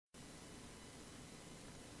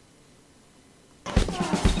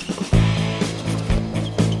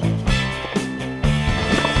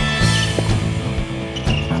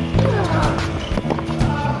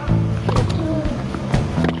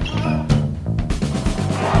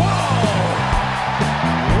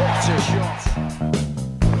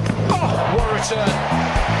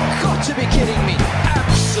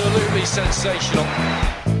absolutely sensational.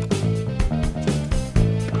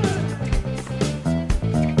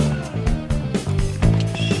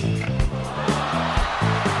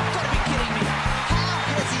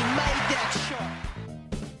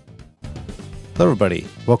 Hello, everybody.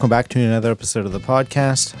 Welcome back to another episode of the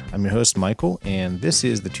podcast. I'm your host, Michael, and this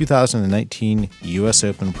is the 2019 U.S.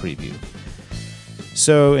 Open preview.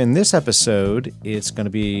 So in this episode, it's going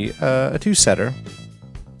to be a two-setter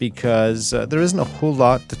because there isn't a whole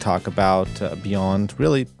lot to talk about beyond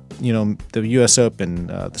really, the U.S. Open,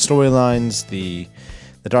 the storylines, the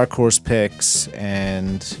dark horse picks,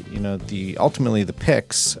 and ultimately the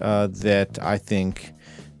picks that I think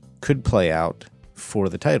could play out for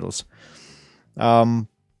the titles. My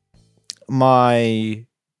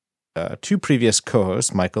two previous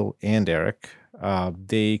co-hosts, Michael and Eric,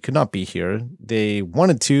 they could not be here. They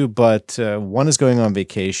wanted to, but one is going on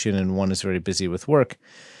vacation and one is very busy with work.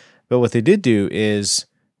 But what they did do is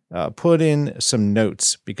put in some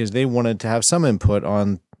notes because they wanted to have some input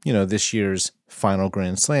on, this year's final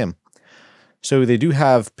Grand Slam. So they do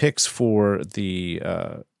have picks for the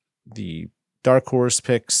dark horse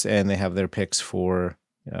picks, and they have their picks for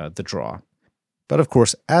the draw. But of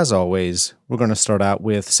course, as always, we're going to start out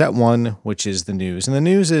with set one, which is the news. And the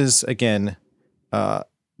news is, again,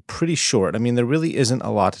 pretty short. I mean, there really isn't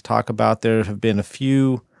a lot to talk about. There have been a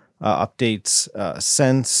few updates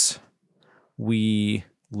since we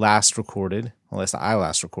last recorded, at least I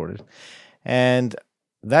last recorded. And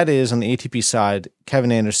that is, on the ATP side,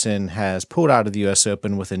 Kevin Anderson has pulled out of the U.S.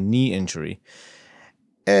 Open with a knee injury.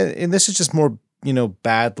 And this is just more,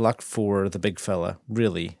 bad luck for the big fella,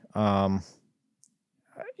 really.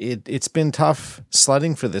 It's been tough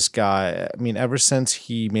sledding for this guy. I mean, ever since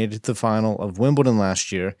he made it to the final of Wimbledon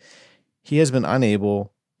last year, he has been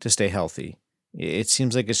unable to stay healthy. It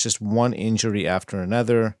seems like it's just one injury after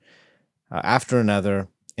another,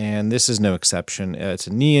 and this is no exception. It's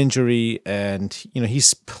a knee injury, and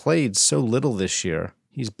he's played so little this year.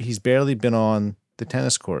 He's barely been on the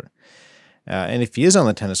tennis court, and if he is on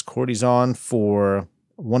the tennis court, he's on for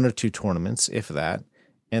one or two tournaments, if that,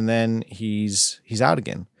 and then he's out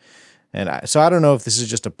again. And so I don't know if this is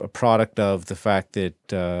just a product of the fact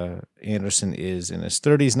that Anderson is in his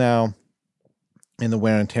 30s now, and the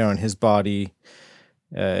wear and tear on his body,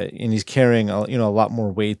 and he's carrying a lot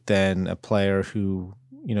more weight than a player who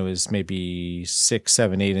is maybe 6,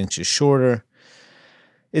 7, 8 inches shorter.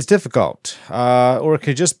 It's difficult, or it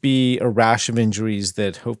could just be a rash of injuries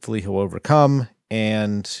that hopefully he'll overcome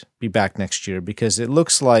and be back next year, because it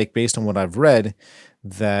looks like, based on what I've read,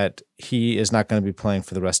 that he is not going to be playing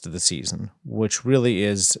for the rest of the season, which really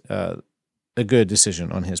is a good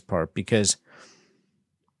decision on his part, because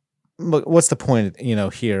what's the point,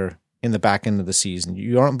 here in the back end of the season?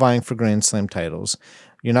 You aren't vying for Grand Slam titles.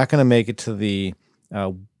 You're not going to make it to the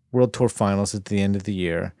World Tour finals at the end of the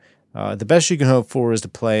year. The best you can hope for is to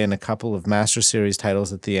play in a couple of Master Series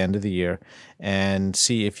titles at the end of the year and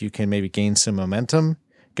see if you can maybe gain some momentum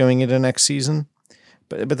going into next season.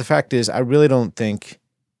 But the fact is, I really don't think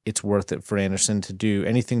it's worth it for Anderson to do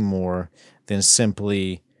anything more than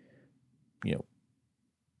simply,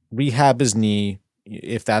 rehab his knee,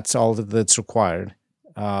 if that's all that's required,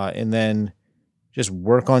 and then just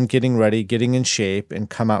work on getting ready, getting in shape, and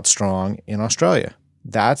come out strong in Australia.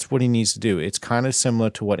 That's what he needs to do. It's kind of similar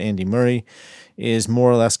to what Andy Murray is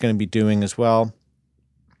more or less going to be doing as well.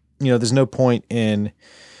 There's no point in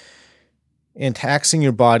taxing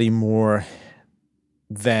your body more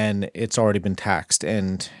than it's already been taxed.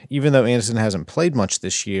 And even though Anderson hasn't played much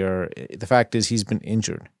this year, the fact is he's been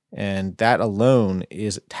injured. And that alone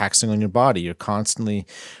is taxing on your body. You're constantly,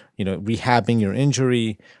 rehabbing your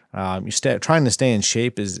injury. You're trying to stay in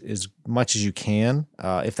shape as much as you can,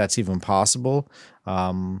 if that's even possible.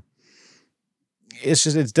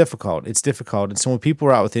 It's difficult. It's difficult. And so when people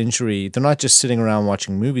are out with injury, they're not just sitting around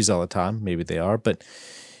watching movies all the time. Maybe they are, but,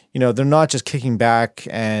 they're not just kicking back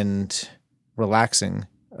and relaxing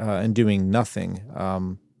and doing nothing.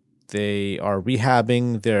 They are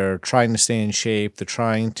rehabbing. They're trying to stay in shape. They're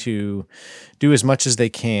trying to do as much as they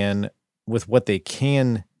can with what they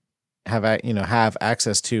can have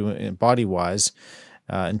access to body wise,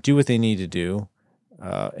 and do what they need to do,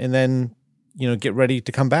 and then get ready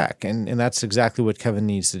to come back. And that's exactly what Kevin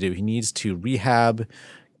needs to do. He needs to rehab,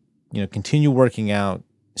 continue working out,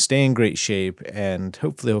 stay in great shape, and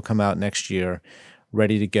hopefully he'll come out next year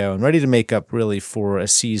ready to go and ready to make up really for a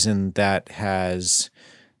season that has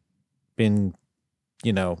been,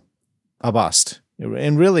 a bust,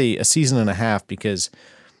 and really a season and a half, because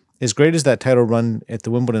as great as that title run at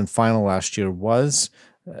the Wimbledon final last year was,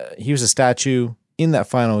 he was a statue in that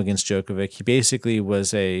final against Djokovic. He basically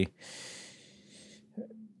was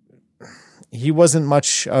he wasn't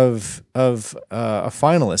much of a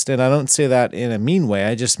finalist, and I don't say that in a mean way.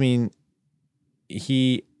 I just mean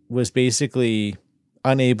he was basically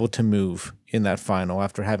unable to move in that final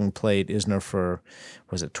after having played Isner for,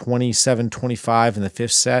 was it 27-25 in the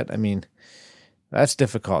fifth set? I mean, that's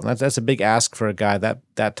difficult. That's a big ask for a guy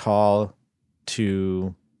that tall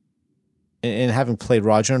to, and having played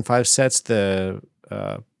Roger in 5 sets the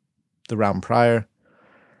round prior,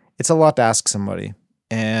 it's a lot to ask somebody.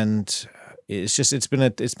 And it's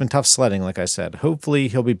been tough sledding, like I said. Hopefully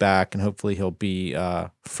he'll be back, and hopefully he'll be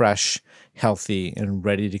fresh, healthy, and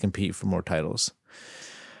ready to compete for more titles.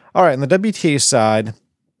 All right, on the WTA side,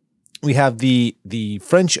 we have the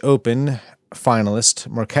French Open finalist,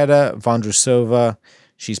 Marketa Vondrousova.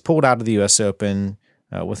 She's pulled out of the U.S. Open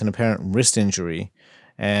with an apparent wrist injury.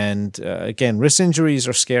 And again, wrist injuries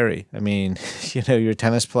are scary. I mean, you're a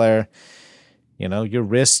tennis player, your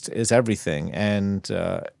wrist is everything. And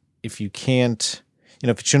if you can't,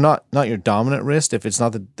 if it's not your dominant wrist, if it's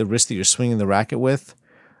not the wrist that you're swinging the racket with,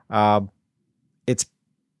 it's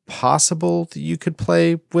possible that you could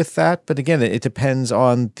play with that. But again, it depends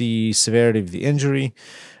on the severity of the injury.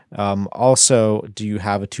 Also, do you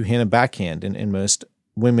have a two-handed backhand? And most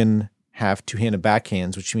women have two-handed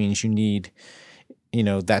backhands, which means you need,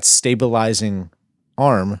 that stabilizing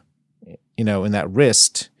arm, in that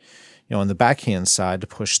wrist, on the backhand side to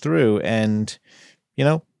push through. And,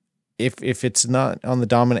 if it's not on the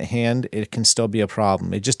dominant hand, it can still be a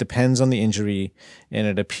problem. It just depends on the injury. And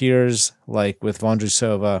it appears like with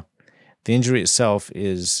Vondrousova, the injury itself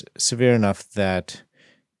is severe enough that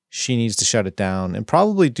she needs to shut it down and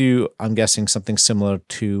probably do, I'm guessing, something similar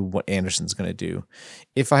to what Anderson's going to do.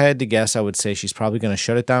 If I had to guess, I would say she's probably going to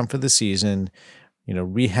shut it down for the season,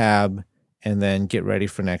 rehab, and then get ready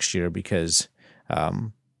for next year, because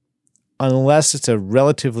unless it's a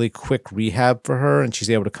relatively quick rehab for her and she's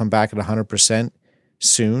able to come back at 100%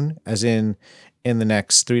 soon, as in the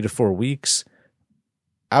next 3 to 4 weeks,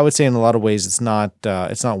 I would say in a lot of ways it's not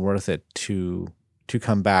worth it to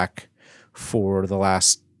come back for the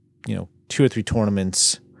last 2 or 3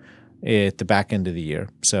 tournaments at the back end of the year.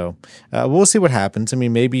 So we'll see what happens. I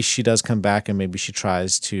mean, maybe she does come back and maybe she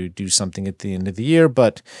tries to do something at the end of the year.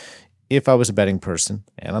 But if I was a betting person,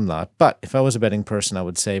 and I'm not, but if I was a betting person, I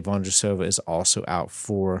would say Vondrousova is also out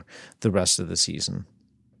for the rest of the season.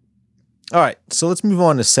 All right, so let's move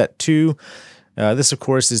on to set 2. This, of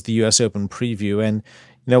course, is the U.S. Open preview. And,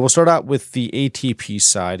 we'll start out with the ATP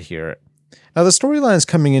side here. Now, the storylines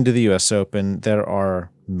coming into the U.S. Open, there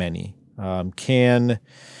are many. Can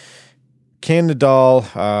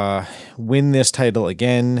Nadal win this title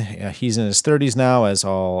again? He's in his 30s now, as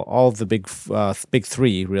all of the big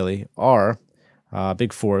 3 really are.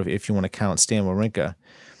 Big 4 if you want to count Stan Wawrinka.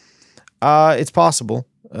 It's possible.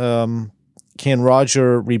 Can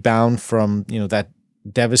Roger rebound from that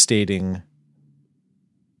devastating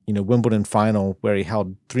Wimbledon final where he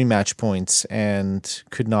held 3 match points and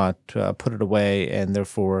could not put it away, and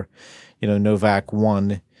therefore Novak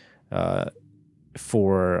won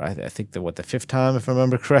for I think the 5th time, if I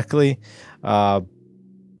remember correctly,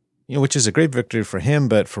 which is a great victory for him,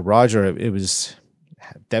 but for Roger it was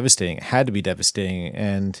devastating. It had to be devastating,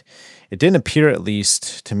 and it didn't appear, at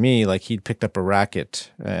least to me, like he'd picked up a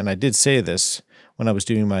racket. And I did say this when I was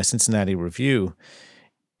doing my Cincinnati review.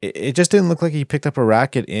 It just didn't look like he picked up a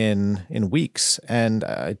racket in weeks, and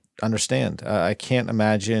I understand. I can't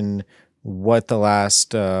imagine what the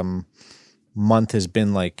last month has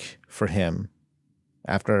been like for him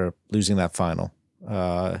after losing that final.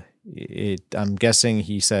 I'm guessing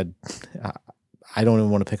he said, I don't even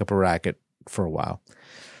want to pick up a racket for a while.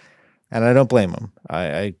 And I don't blame him.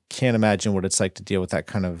 I can't imagine what it's like to deal with that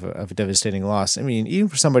kind of a devastating loss. I mean, even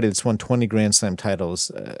for somebody that's won 20 Grand Slam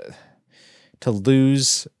titles, to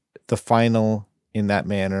lose the final in that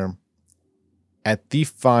manner at the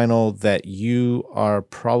final that you are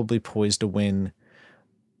probably poised to win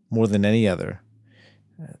more than any other,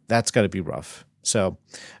 that's got to be rough. So,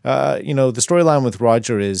 the storyline with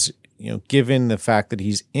Roger is, given the fact that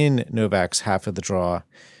he's in Novak's half of the draw,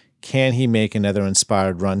 can he make another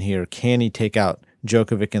inspired run here? Can he take out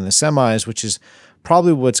Djokovic in the semis, which is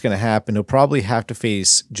probably what's going to happen. He'll probably have to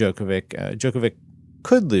face Djokovic. Djokovic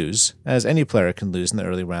could lose, as any player can lose in the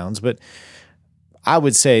early rounds, but I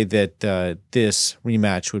would say that this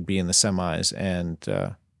rematch would be in the semis, and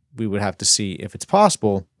we would have to see if it's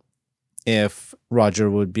possible, if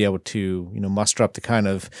Roger would be able to, muster up the kind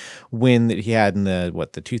of win that he had in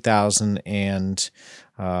the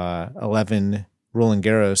 2011 Roland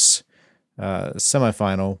Garros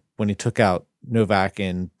semifinal, when he took out Novak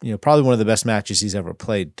in, probably one of the best matches he's ever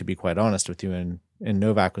played, to be quite honest with you. And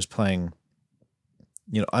Novak was playing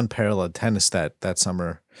unparalleled tennis that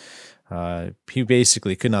summer. He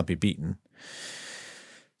basically could not be beaten.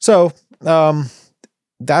 So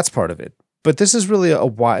that's part of it. But this is really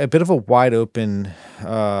a bit of a wide open,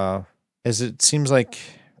 as it seems like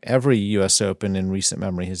every U.S. Open in recent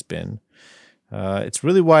memory has been. It's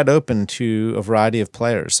really wide open to a variety of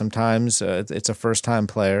players. Sometimes it's a first-time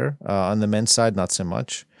player. On the men's side, not so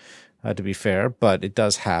much, to be fair, but it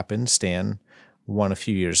does happen. Stan won a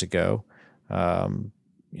few years ago.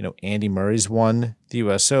 Andy Murray's won the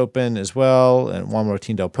U.S. Open as well, and Juan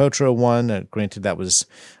Martín del Potro won. Granted, that was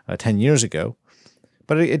 10 years ago,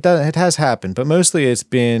 but it has happened. But mostly, it's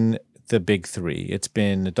been the big three. It's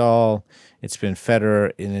been Nadal, it's been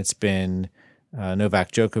Federer, and it's been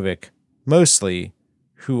Novak Djokovic, mostly,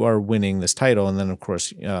 who are winning this title. And then, of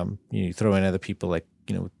course, you throw in other people like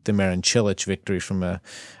the Marin Cilic victory from a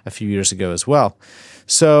few years ago as well.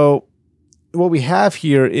 So what we have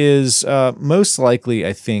here is most likely,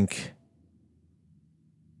 I think,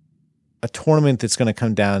 a tournament that's going to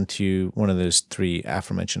come down to one of those three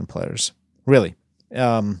aforementioned players. Really.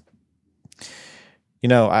 I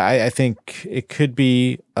think it could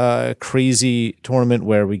be a crazy tournament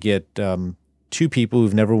where we get two people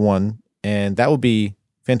who've never won, and that would be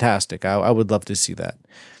fantastic. I would love to see that.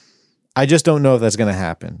 I just don't know if that's going to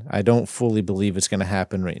happen. I don't fully believe it's going to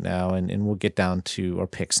happen right now, and we'll get down to our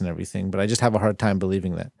picks and everything, but I just have a hard time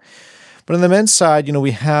believing that. But on the men's side,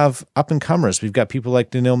 we have up-and-comers. We've got people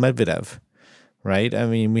like Daniil Medvedev, right? I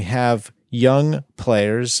mean, we have young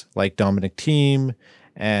players like Dominic Thiem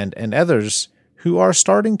and others who are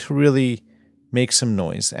starting to really make some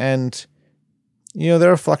noise. And,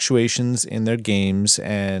 there are fluctuations in their games,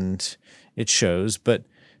 and it shows, but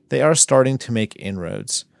they are starting to make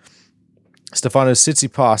inroads. Stefanos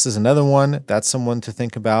Tsitsipas is another one. That's someone to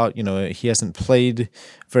think about. He hasn't played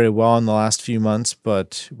very well in the last few months,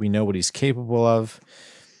 but we know what he's capable of.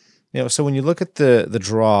 So when you look at the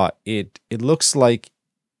draw, it looks like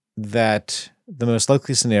that the most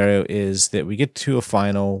likely scenario is that we get to a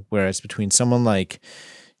final where it's between someone like,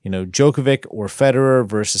 Djokovic or Federer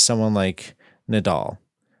versus someone like Nadal.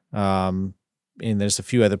 And there's a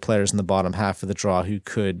few other players in the bottom half of the draw who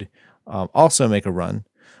could also make a run.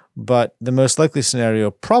 But the most likely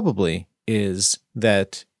scenario probably is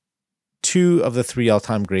that two of the three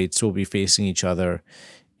all-time greats will be facing each other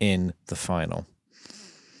in the final.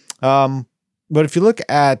 But if you look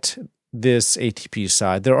at this ATP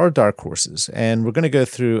side, there are dark horses, and we're going to go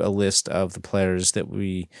through a list of the players that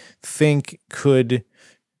we think could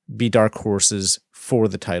be dark horses for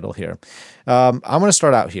the title here. I'm going to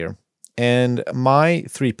start out here, and my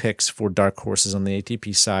three picks for dark horses on the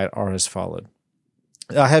ATP side are as followed.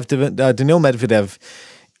 I have Daniil Medvedev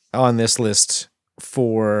on this list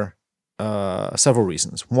for several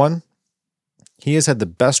reasons. One, he has had the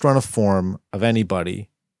best run of form of anybody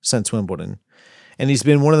since Wimbledon, and he's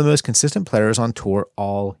been one of the most consistent players on tour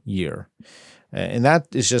all year. And that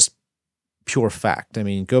is just pure fact. I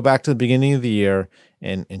mean, go back to the beginning of the year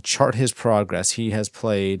and chart his progress. He has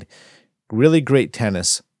played really great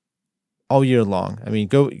tennis all year long. I mean,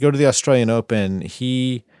 go to the Australian Open.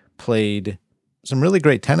 He played some really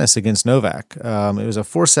great tennis against Novak. It was a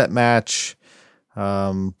 4-set match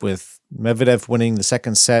with Medvedev winning the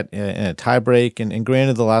second set in a tiebreak. And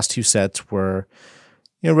granted, the last two sets were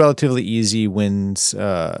relatively easy wins,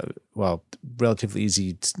 relatively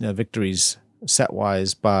easy victories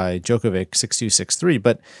set-wise by Djokovic, 6-2, 6-3.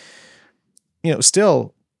 But,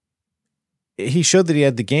 still, he showed that he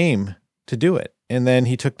had the game to do it. And then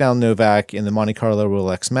he took down Novak in the Monte Carlo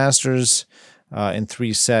Rolex Masters in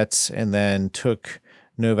 3 sets, and then took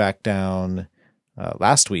Novak down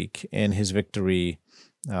last week in his victory,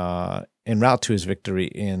 en route to his victory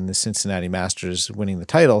in the Cincinnati Masters, winning the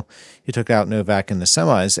title. He took out Novak in the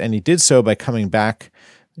semis, and he did so by coming back,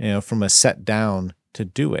 from a set down to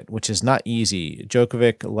do it, which is not easy.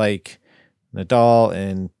 Djokovic, like Nadal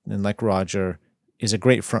and like Roger, is a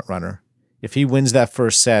great front runner. If he wins that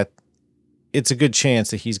first set, it's a good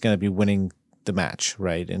chance that he's going to be winning the match,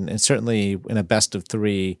 right? And certainly in a best of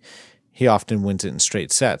 3, he often wins it in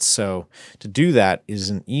straight sets. So to do that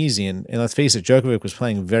isn't easy. And let's face it, Djokovic was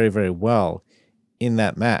playing very, very well in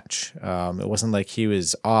that match. It wasn't like he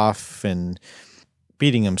was off and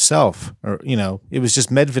beating himself, or, it was just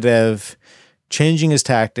Medvedev changing his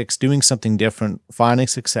tactics, doing something different, finding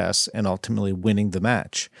success, and ultimately winning the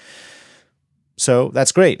match. So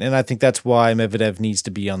that's great. And I think that's why Medvedev needs to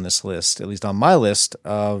be on this list, at least on my list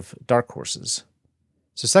of dark horses.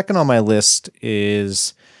 So second on my list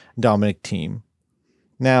is Dominic Thiem.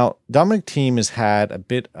 Now, Dominic Thiem has had a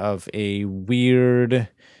bit of a weird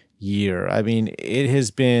year. I mean, it has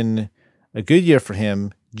been a good year for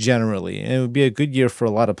him generally. And it would be a good year for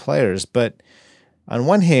a lot of players. But on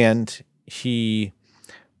one hand, he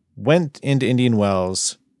went into Indian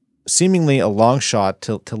Wells seemingly a long shot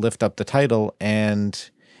to lift up the title, and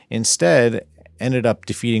instead ended up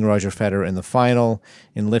defeating Roger Federer in the final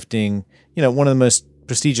and lifting, one of the most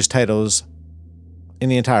prestigious titles in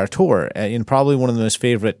the entire tour, in probably one of the most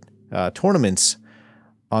favorite tournaments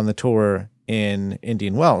on the tour in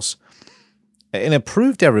Indian Wells. And it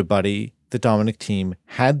proved to everybody that Dominic Thiem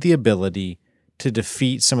had the ability to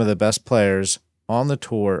defeat some of the best players on the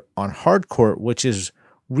tour on hard court, which is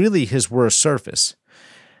really his worst surface.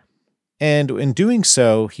 And in doing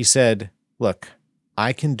so, he said, look,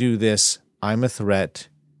 I can do this. I'm a threat.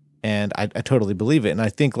 And I totally believe it. And I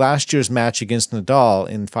think last year's match against Nadal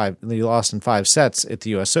he lost in 5 sets at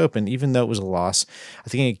the U.S. Open, even though it was a loss. I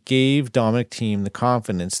think it gave Dominic Thiem the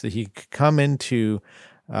confidence that he could come into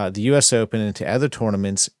the U.S. Open and to other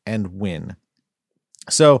tournaments and win.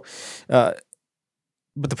 So, but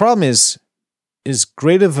the problem is, as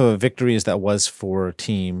great of a victory as that was for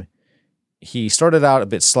Thiem, he started out a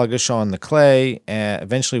bit sluggish on the clay and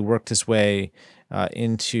eventually worked his way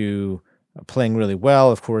into playing really well.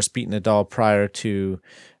 Of course, beating Nadal prior to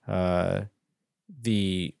Roland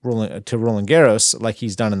Garros, like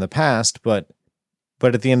he's done in the past. But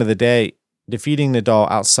at the end of the day, defeating Nadal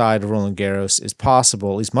outside of Roland Garros is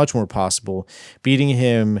possible. It's much more possible. Beating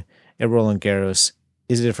him at Roland Garros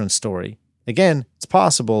is a different story. Again, it's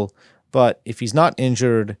possible, but if he's not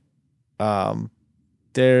injured,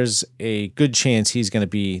 there's a good chance he's going to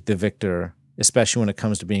be the victor, especially when it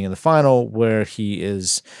comes to being in the final, where he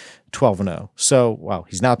is 12-0. So, wow,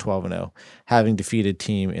 he's now 12-0, having defeated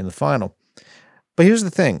Thiem in the final. But here's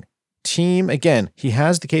the thing. Thiem, again, he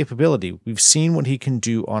has the capability. We've seen what he can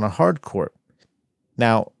do on a hard court.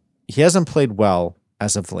 Now, he hasn't played well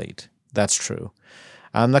as of late. That's true.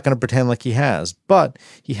 I'm not going to pretend like he has, but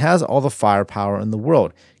he has all the firepower in the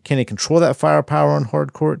world. Can he control that firepower on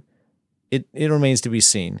hard court? It remains to be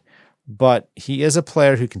seen. But he is a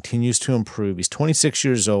player who continues to improve. He's 26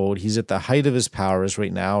 years old. He's at the height of his powers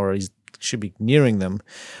right now, or he should be nearing them.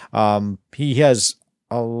 He has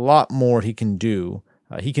a lot more he can do.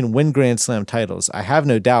 He can win Grand Slam titles. I have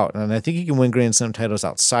no doubt. And I think he can win Grand Slam titles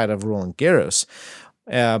outside of Roland Garros.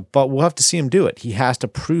 But we'll have to see him do it. He has to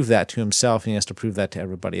prove that to himself, and he has to prove that to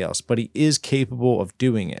everybody else. But he is capable of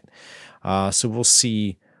doing it. So we'll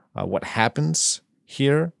see what happens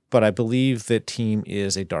here. But I believe that Thiem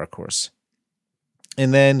is a dark horse.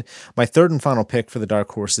 And then my third and final pick for the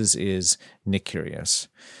dark horses is Nick Kyrgios.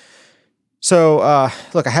 So,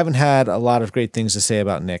 look, I haven't had a lot of great things to say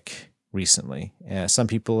about Nick recently. Some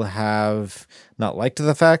people have not liked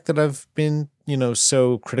the fact that I've been,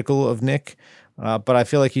 so critical of Nick, but I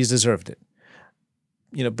feel like he's deserved it.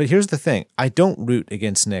 But here's the thing. I don't root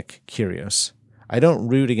against Nick Kyrgios. I don't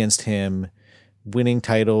root against him winning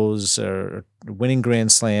titles or winning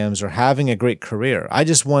Grand Slams or having a great career.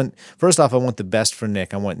 First off, I want the best for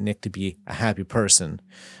Nick. I want Nick to be a happy person,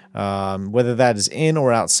 whether that is in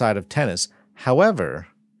or outside of tennis. However,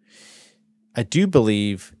 I do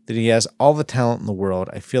believe that he has all the talent in the world.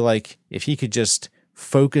 I feel like if he could just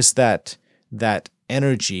focus that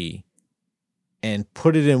energy and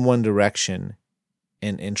put it in one direction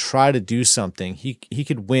and try to do something, he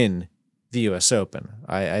could win the U.S. Open.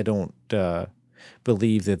 I don't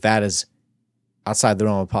believe that is outside the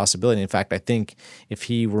realm of possibility. In fact, I think if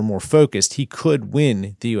he were more focused, he could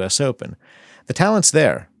win the U.S. Open. The talent's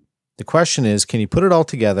there. The question is, can he put it all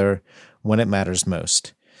together when it matters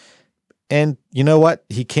most? And you know what?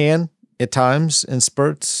 He can at times in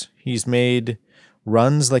spurts. He's made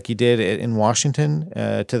runs like he did in Washington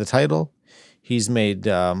to the title. He's made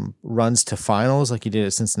runs to finals like he did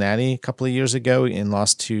at Cincinnati a couple of years ago and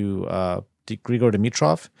lost to Grigor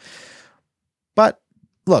Dimitrov. But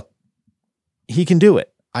look, he can do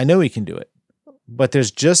it. I know he can do it. But there's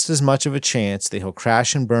just as much of a chance that he'll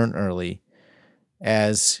crash and burn early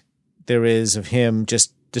as there is of him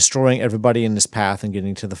just destroying everybody in his path and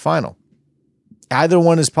getting to the final. Either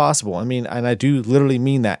one is possible. I mean, and I do literally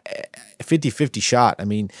mean that. A 50-50 shot. I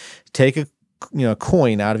mean, take a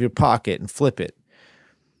coin out of your pocket and flip it,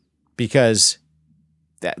 because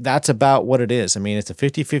that's about what it is. I mean, it's a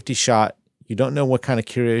 50-50 shot. You don't know what kind of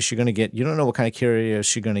Kyrgios you're going to get. You don't know what kind of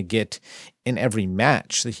Kyrgios you're going to get in every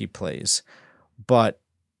match that he plays. But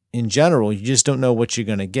in general, you just don't know what you're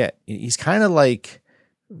going to get. He's kind of like,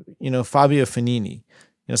 Fabio Fognini.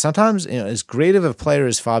 Sometimes, as great of a player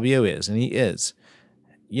as Fabio is, and he is,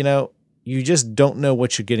 you just don't know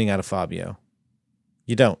what you're getting out of Fabio.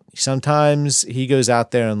 You don't. Sometimes he goes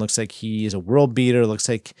out there and looks like he is a world beater, looks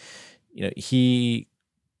like he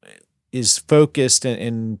is focused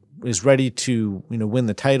and is ready to win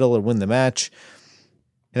the title or win the match.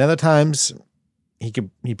 And other times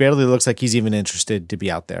he barely looks like he's even interested to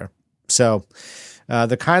be out there. So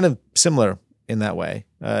they're kind of similar in that way,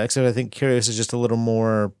 except I think Kyrgios is just a little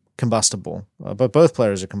more combustible. But both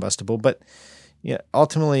players are combustible. But yeah,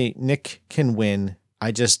 ultimately Nick can win.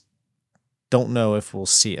 I just don't know if we'll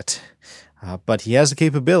see it. But he has the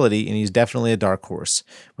capability, and he's definitely a dark horse.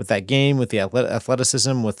 With that game, with the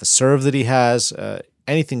athleticism, with the serve that he has,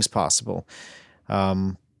 anything's possible.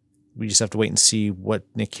 We just have to wait and see what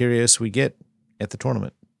Nick Kyrgios we get at the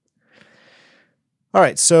tournament. All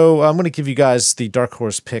right, so I'm going to give you guys the dark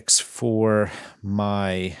horse picks for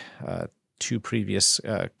my two previous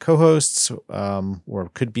co-hosts, or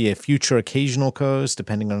could be a future occasional co-host,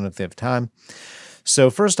 depending on if they have time.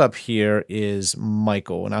 So first up here is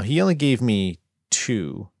Michael. Now, he only gave me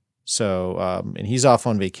 2. So, and he's off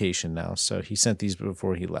on vacation now. So he sent these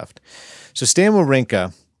before he left. So Stan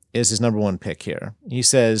Wawrinka is his number 1 pick here. He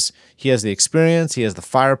says he has the experience, he has the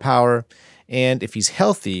firepower, and if he's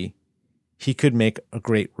healthy, he could make a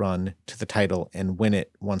great run to the title and win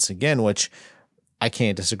it once again, which I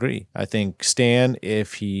can't disagree. I think Stan,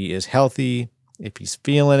 if he is healthy, if he's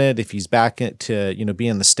feeling it, if he's back to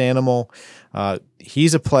being the Stanimal,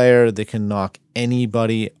 he's a player that can knock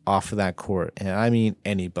anybody off of that court, and I mean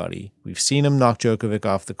anybody. We've seen him knock Djokovic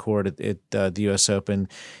off the court at the U.S. Open.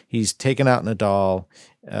 He's taken out Nadal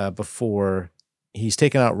before. He's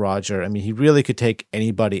taken out Roger. I mean, he really could take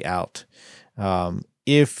anybody out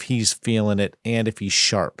if he's feeling it and if he's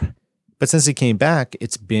sharp. But since he came back,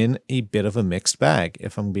 it's been a bit of a mixed bag,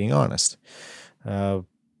 if I'm being honest.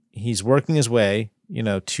 He's working his way,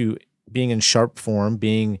 to being in sharp form,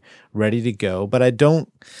 being ready to go. But I don't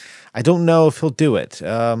know if he'll do it.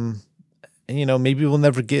 Maybe we'll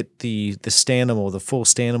never get the Stanimal, the full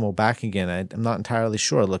Stanimal back again. I'm not entirely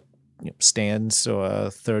sure. Look, Stan's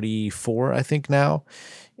 34, I think now.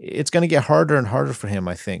 It's going to get harder and harder for him,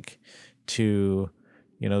 I think, to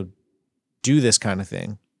do this kind of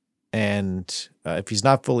thing. And if he's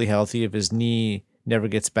not fully healthy, if his knee never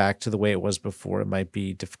gets back to the way it was before, it might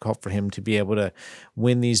be difficult for him to be able to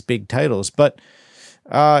win these big titles. But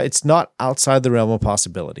it's not outside the realm of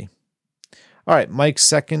possibility. All right, Mike's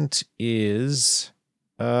second is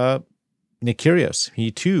Nick Kyrgios.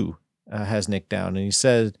 He too has Nick down, and he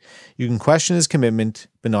said you can question his commitment,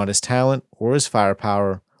 but not his talent or his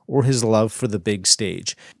firepower or his love for the big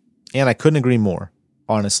stage. And I couldn't agree more,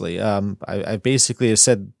 honestly. I basically have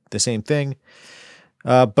said the same thing.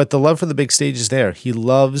 But the love for the big stage is there. He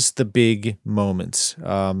loves the big moments.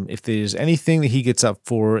 If there's anything that he gets up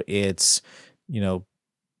for, it's,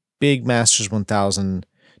 big Masters 1000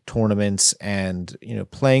 tournaments and,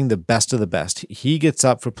 playing the best of the best. He gets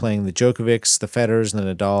up for playing the Djokovics, the Federers, and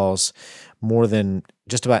the Nadals more than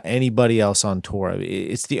just about anybody else on tour.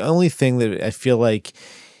 It's the only thing that I feel like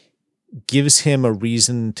gives him a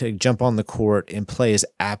reason to jump on the court and play his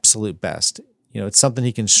absolute best. It's something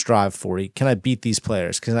he can strive for. Can I beat these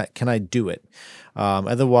players? Can I do it?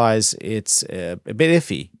 Otherwise, it's a bit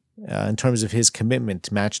iffy in terms of his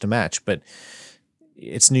commitment match to match. But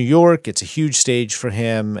it's New York. It's a huge stage for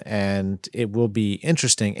him, and it will be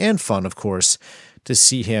interesting and fun, of course, to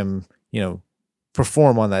see him,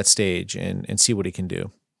 perform on that stage and see what he can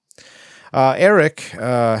do. Eric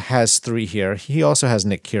has 3 here. He also has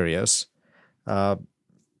Nick Kyrgios.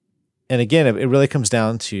 And again, it really comes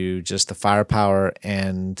down to just the firepower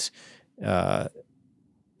and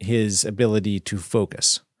his ability to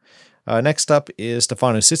focus. Next up is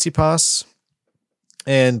Stefanos Tsitsipas.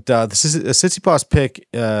 And the Tsitsipas pick,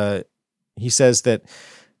 he says that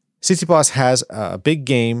Tsitsipas has a big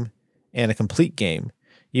game and a complete game.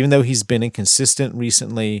 Even though he's been inconsistent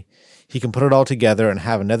recently, he can put it all together and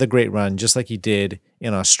have another great run just like he did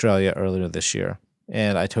in Australia earlier this year.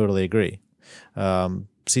 And I totally agree.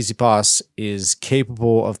 Tsitsipas is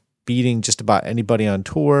capable of beating just about anybody on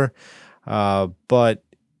tour, but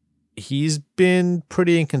he's been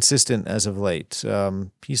pretty inconsistent as of late.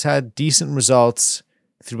 He's had decent results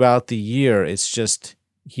throughout the year. It's just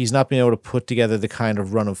he's not been able to put together the kind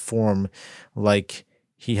of run of form like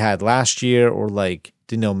he had last year or like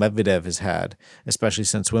Daniil Medvedev has had, especially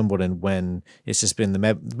since Wimbledon, when it's just been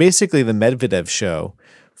basically the Medvedev show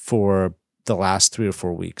for the last 3 or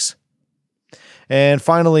 4 weeks. And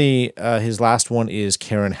finally, his last one is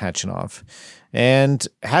Karen Khachanov. And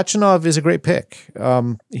Khachanov is a great pick.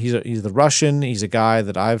 He's the Russian. He's a guy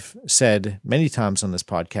that I've said many times on this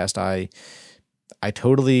podcast I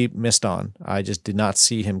totally missed on. I just did not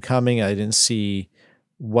see him coming. I didn't see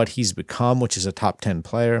what he's become, which is a top 10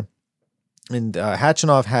 player. And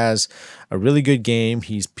Khachanov has a really good game.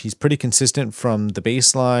 He's pretty consistent from the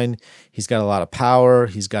baseline. He's got a lot of power.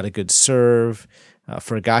 He's got a good serve.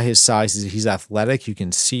 For a guy his size, he's athletic. You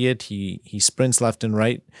can see it. He sprints left and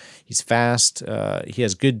right. He's fast. He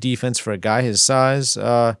has good defense for a guy his size.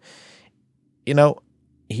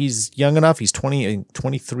 He's young enough. He's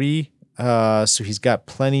 23. So he's got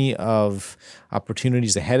plenty of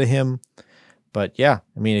opportunities ahead of him. But yeah,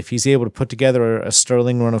 I mean, if he's able to put together a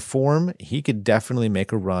sterling run of form, he could definitely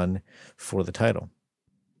make a run for the title.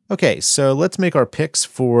 Okay, so let's make our picks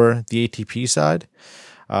for the ATP side.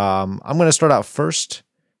 I'm going to start out first.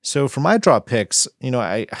 So for my draw picks,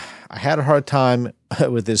 I had a hard time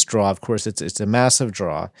with this draw. Of course, it's a massive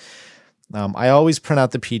draw. I always print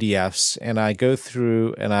out the PDFs and I go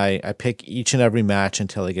through and I pick each and every match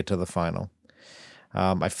until I get to the final.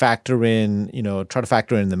 I factor in, try to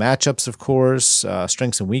factor in the matchups, of course,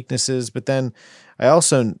 strengths and weaknesses, but then I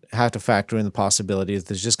also have to factor in the possibility that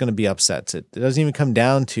there's just going to be upsets. It doesn't even come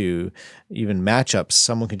down to even matchups.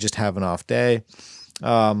 Someone could just have an off day.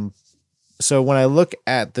 So when I look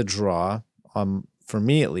at the draw, for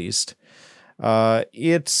me at least,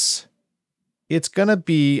 it's going to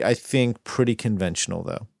be, I think, pretty conventional,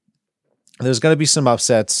 though. There's going to be some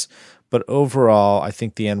upsets, but overall, I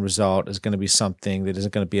think the end result is going to be something that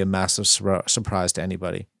isn't going to be a massive surprise to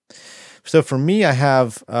anybody. So for me, I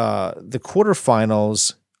have the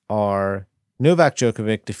quarterfinals are Novak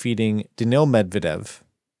Djokovic defeating Daniil Medvedev,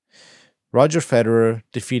 Roger Federer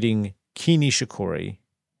defeating Kei Nishikori,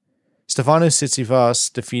 Stefanos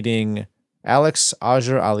Tsitsipas defeating Alex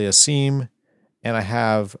Auger-Aliassime, and I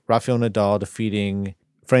have Rafael Nadal defeating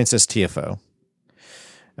Frances Tiafoe.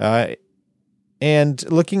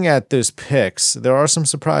 And looking at those picks, there are some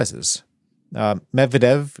surprises.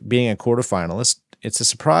 Medvedev being a quarterfinalist, it's a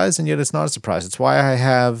surprise, and yet it's not a surprise. It's why I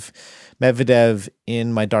have Medvedev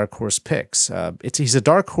in my dark horse picks. He's a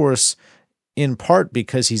dark horse in part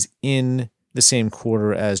because he's in the same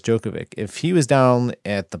quarter as Djokovic. If he was down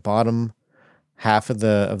at the bottom half of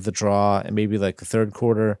the draw and maybe like the third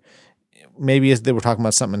quarter, maybe they were talking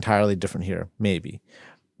about something entirely different here, maybe.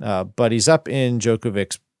 But he's up in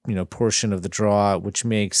Djokovic's portion of the draw, which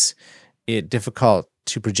makes it difficult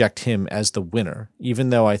to project him as the winner. Even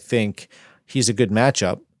though I think he's a good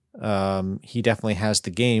matchup, he definitely has the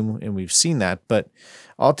game, and we've seen that. But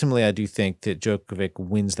ultimately, I do think that Djokovic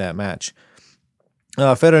wins that match.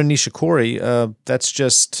 Federer and Nishikori, that's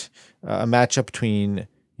just a matchup between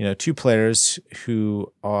two players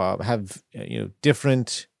who have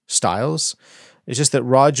different styles. It's just that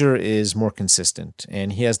Roger is more consistent,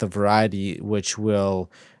 and he has the variety which will,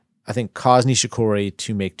 I think, cause Nishikori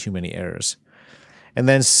to make too many errors. And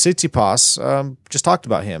then Tsitsipas, just talked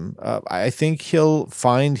about him. I think he'll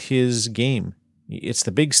find his game. It's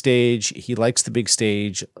the big stage. He likes the big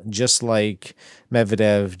stage, just like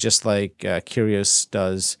Medvedev, just like Kyrgios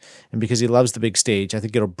does. And because he loves the big stage, I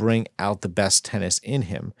think it'll bring out the best tennis in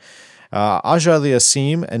him.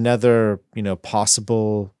 Auger-Aliassime, another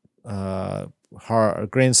possible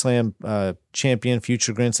Grand Slam champion,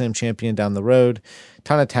 future Grand Slam champion down the road.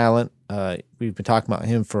 Ton of talent. We've been talking about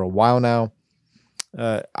him for a while now.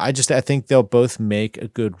 I think they'll both make a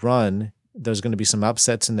good run. There's going to be some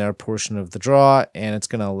upsets in their portion of the draw, and it's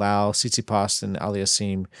going to allow Tsitsipas and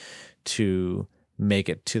Aliassime to make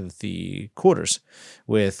it to the quarters,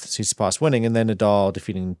 with Tsitsipas winning, and then Nadal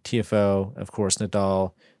defeating Tiafoe. Of course,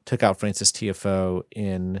 Nadal took out Frances Tiafoe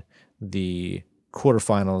in the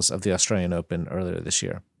quarterfinals of the Australian Open earlier this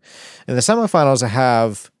year. In the semifinals, I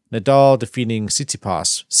have Nadal defeating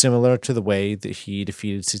Tsitsipas, similar to the way that he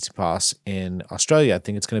defeated Tsitsipas in Australia. I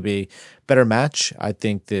think it's going to be a better match. I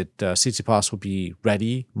think that Tsitsipas will be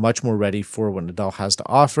ready, much more ready for what Nadal has to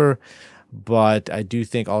offer. But I do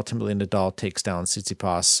think ultimately Nadal takes down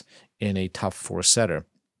Tsitsipas in a tough four-setter.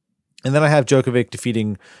 And then I have Djokovic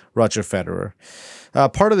defeating Roger Federer.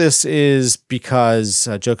 Part of this is because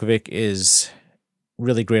Djokovic is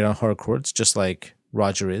really great on hard courts, just like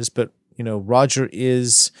Roger is. But Roger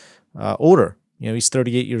is older. He's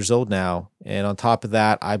 38 years old now. And on top of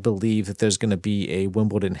that, I believe that there's going to be a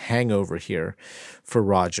Wimbledon hangover here for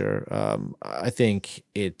Roger. I think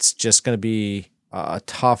it's just going to be a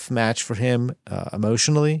tough match for him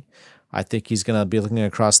emotionally. I think he's going to be looking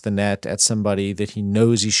across the net at somebody that he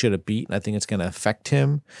knows he should have beaten. I think it's going to affect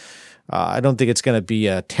him. I don't think it's going to be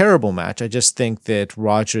a terrible match. I just think that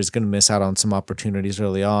Roger is going to miss out on some opportunities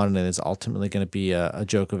early on, and it's ultimately going to be a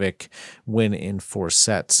Djokovic win in 4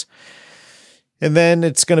 sets. And then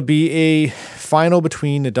it's going to be a final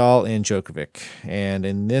between Nadal and Djokovic. And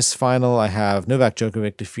in this final, I have Novak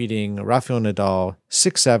Djokovic defeating Rafael Nadal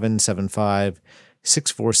 6-7, 7-5,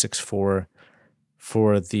 6-4, 6-4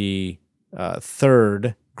 for the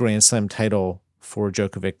third Grand Slam title for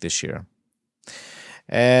Djokovic this year.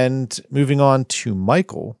 And moving on to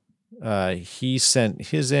Michael, he sent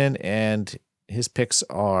his in, and his picks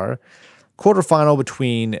are quarterfinal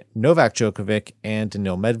between Novak Djokovic and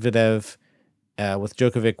Daniil Medvedev, with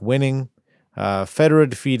Djokovic winning, Federer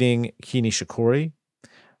defeating Kei Nishikori.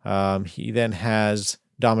 He then has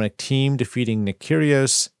Dominic Thiem defeating Nick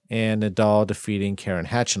Kyrgios and Nadal defeating Karen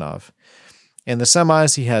Khachanov. In the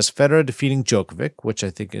semis, he has Federer defeating Djokovic, which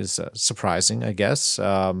I think is surprising, I guess.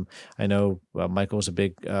 I know Michael's a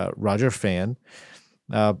big Roger fan.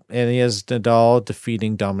 And he has Nadal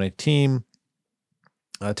defeating Dominic Thiem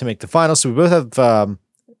to make the final. So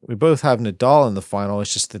we both have Nadal in the final.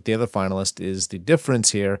 It's just that the other finalist is the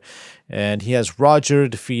difference here. And he has Roger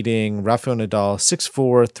defeating Rafael Nadal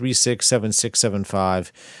 6-4, 3-6, 7-6,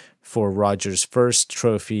 7-5 for Roger's first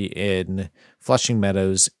trophy in Flushing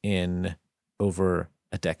Meadows in over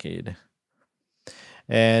a decade.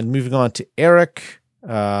 And moving on to Eric,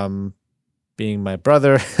 being my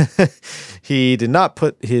brother, he did not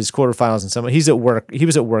put his quarterfinals in some. He's at work. He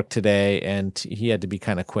was at work today, and he had to be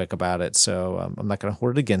kind of quick about it. So I'm not going to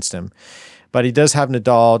hold it against him. But he does have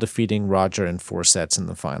Nadal defeating Roger in 4 sets in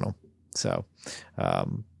the final. So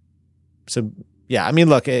yeah. I mean,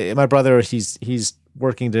 look, my brother, he's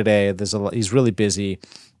working today. There's a lot. He's really busy.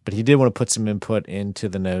 But he did want to put some input into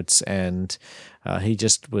the notes, and he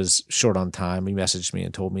just was short on time. He messaged me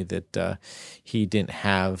and told me that he didn't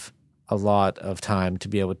have a lot of time to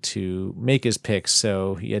be able to make his picks,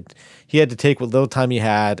 so he had to take what little time he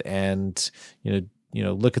had and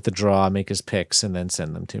look at the draw, make his picks, and then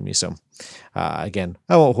send them to me. So again,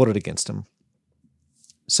 I won't hold it against him.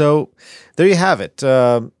 So there you have it.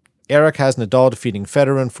 Eric has Nadal defeating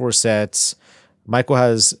Federer in 4 sets. Michael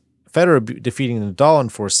has Federer defeating Nadal in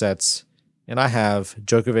 4 sets, and I have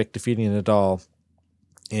Djokovic defeating Nadal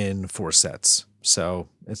in 4 sets. So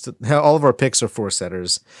all of our picks are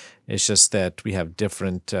 4-setters. It's just that we have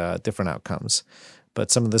different outcomes,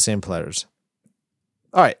 but some of the same players.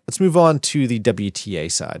 All right, let's move on to the WTA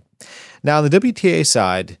side. Now, on the WTA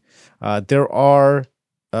side, there are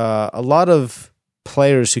a lot of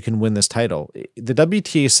players who can win this title. The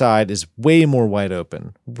WTA side is way more wide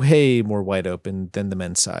open than the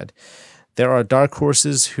men's side. There are dark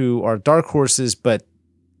horses who are dark horses, but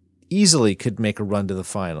easily could make a run to the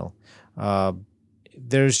final.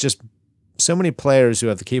 There's just so many players who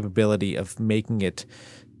have the capability of making it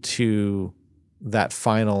to that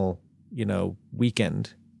final,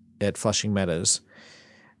 weekend at Flushing Meadows.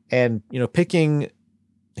 And, picking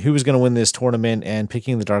who was going to win this tournament and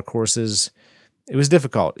picking the dark horses, it was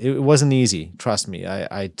difficult. It wasn't easy. Trust me.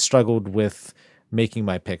 I struggled with making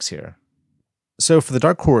my picks here. So for the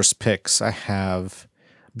dark horse picks, I have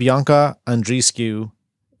Bianca Andreescu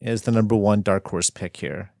as the number 1 dark horse pick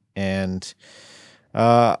here. And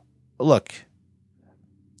look,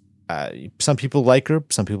 some people like her,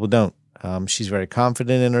 some people don't. She's very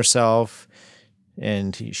confident in herself,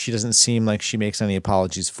 and she doesn't seem like she makes any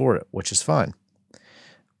apologies for it, which is fine.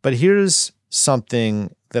 But here's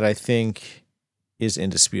something that I think is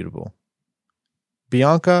indisputable.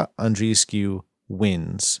 Bianca Andreescu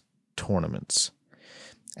wins tournaments.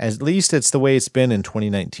 At least it's the way it's been in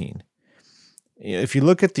 2019. If you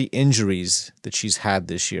look at the injuries that she's had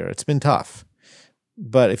this year, it's been tough.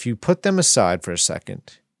 But if you put them aside for a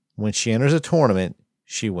second, when she enters a tournament,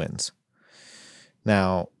 she wins.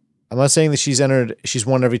 Now, I'm not saying that she's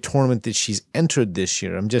won every tournament that she's entered this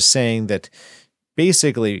year. I'm just saying that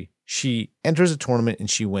basically she enters a tournament and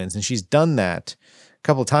she wins. And she's done that a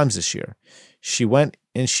couple of times this year. She went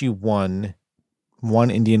and she won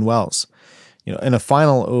Indian Wells, in a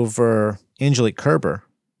final over Angelique Kerber,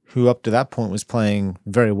 who up to that point was playing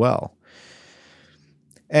very well.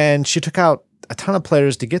 And she took out a ton of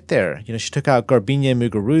players to get there. She took out Garbiñe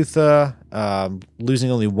Muguruza,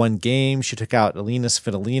 losing only 1 game. She took out Elina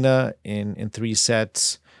Svitolina in 3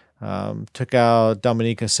 sets. Took out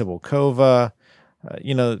Dominika Cibulkova.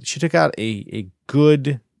 She took out a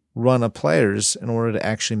good run of players in order to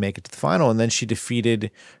actually make it to the final. And then she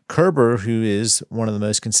defeated Kerber, who is one of the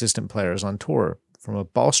most consistent players on tour from a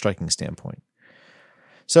ball striking standpoint.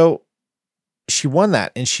 So she won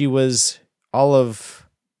that, and she was all of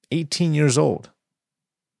 18 years old.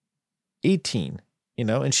 18,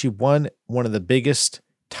 and she won one of the biggest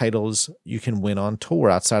titles you can win on tour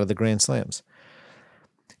outside of the Grand Slams.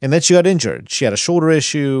 And then she got injured. She had a shoulder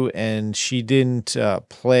issue, and she didn't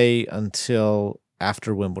play until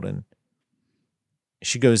after Wimbledon.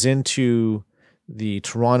 She goes into the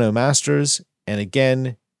Toronto Masters, and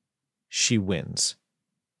again, she wins.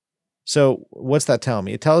 So what's that telling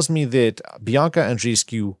me? It tells me that Bianca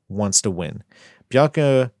Andreescu wants to win.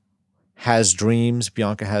 Bianca has dreams.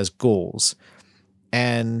 Bianca has goals.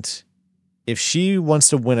 And if she wants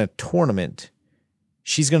to win a tournament,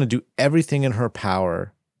 she's going to do everything in her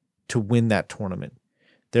power to win that tournament.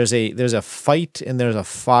 There's a fight and there's a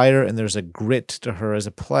fire and there's a grit to her as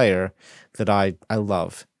a player that I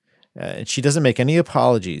love. And she doesn't make any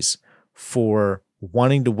apologies for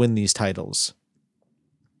wanting to win these titles.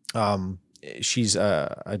 She's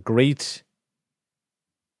a great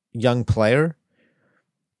young player,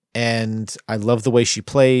 and I love the way she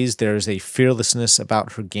plays. There's a fearlessness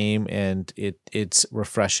about her game, and it's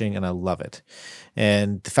refreshing, and I love it.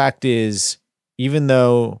 And the fact is, even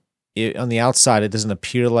though on the outside it doesn't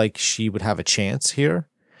appear like she would have a chance here,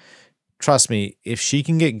 trust me, if she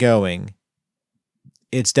can get going,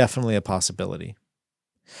 it's definitely a possibility.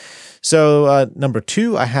 So number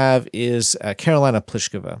 2 I have is Karolina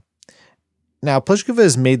Pliskova. Now, Pliskova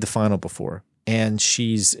has made the final before, and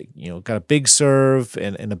she's got a big serve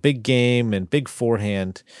and a big game and big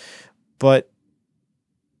forehand. But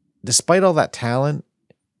despite all that talent,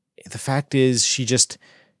 the fact is she just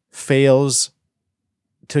fails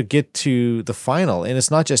to get to the final. And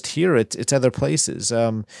it's not just here, it's other places.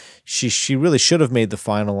 She really should have made the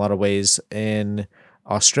final in a lot of ways. In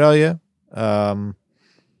Australia,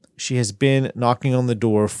 she has been knocking on the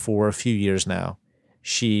door for a few years now.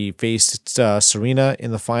 She faced Serena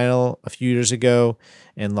in the final a few years ago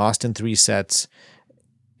and lost in 3 sets.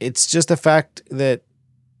 It's just a fact that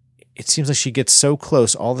it seems like she gets so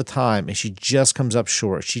close all the time and she just comes up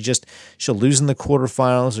short. She'll lose in the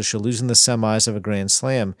quarterfinals or she'll lose in the semis of a Grand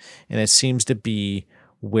Slam, and it seems to be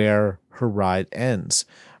where her ride ends.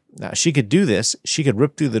 Now, she could do this. She could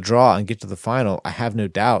rip through the draw and get to the final. I have no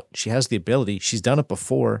doubt. She has the ability. She's done it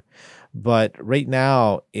before. But right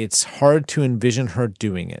now, it's hard to envision her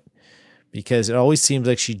doing it because it always seems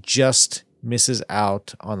like she just misses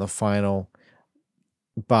out on the final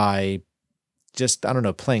by just, I don't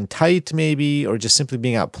know, playing tight maybe, or just simply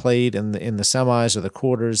being outplayed in the semis or the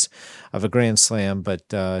quarters of a Grand Slam.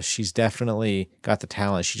 But she's definitely got the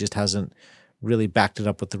talent. She just hasn't really backed it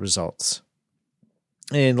up with the results.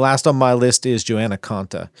 And last on my list is Johanna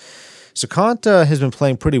Konta. So Konta has been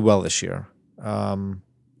playing pretty well this year.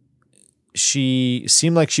 She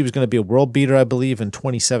seemed like she was going to be a world beater, I believe, in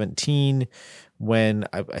 2017 when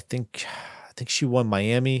I think she won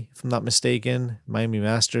Miami, if I'm not mistaken, Miami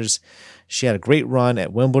Masters. She had a great run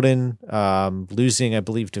at Wimbledon, losing, I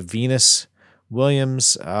believe, to Venus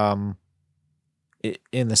Williams in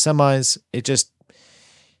the semis.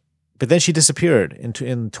 But then she disappeared in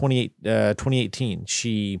 2018.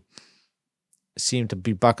 She seemed to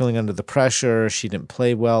be buckling under the pressure. She didn't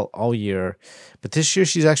play well all year. But this year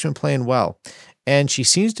she's actually been playing well. And she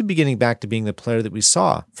seems to be getting back to being the player that we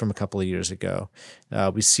saw from a couple of years ago.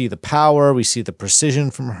 We see the power. We see the precision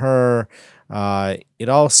from her. It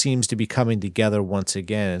all seems to be coming together once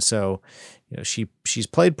again. And so she's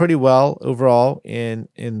played pretty well overall in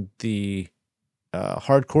the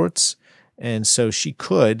hard courts. And so she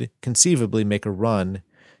could conceivably make a run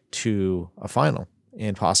to a final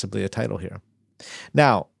and possibly a title here.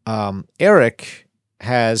 Now, Eric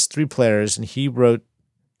has 3 players, and he wrote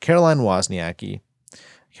Caroline Wozniacki.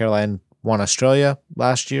 Caroline won Australia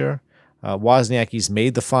last year. Wozniacki's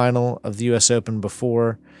made the final of the U.S. Open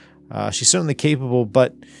before. She's certainly capable,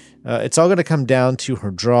 but it's all going to come down to her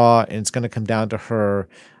draw, and it's going to come down to her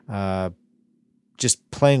just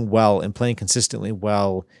playing well and playing consistently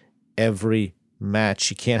well every match.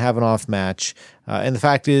 She can't have an off match. And the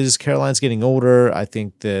fact is, Caroline's getting older. I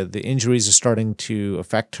think the injuries are starting to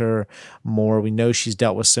affect her more. We know she's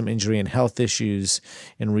dealt with some injury and health issues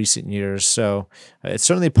in recent years. So it's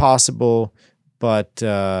certainly possible, but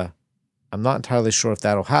I'm not entirely sure if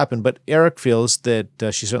that'll happen. But Eric feels that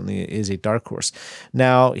she certainly is a dark horse.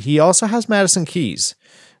 Now, he also has Madison Keys.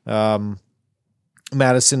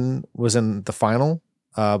 Madison was in the final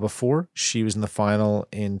before. She was in the final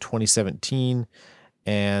in 2017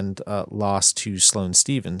 and lost to Sloane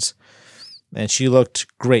Stephens. And she looked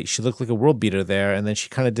great. She looked like a world beater there. And then she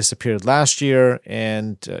kind of disappeared last year,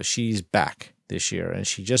 and she's back this year. And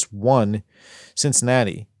she just won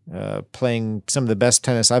Cincinnati, playing some of the best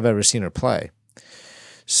tennis I've ever seen her play.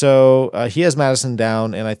 So he has Madison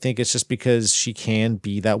down, and I think it's just because she can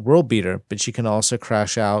be that world beater, but she can also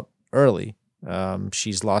crash out early.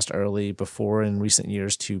 She's lost early before in recent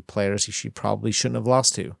years to players she probably shouldn't have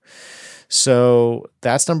lost to. So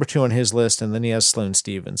that's number 2 on his list, and then he has Sloane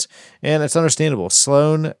Stephens. And it's understandable.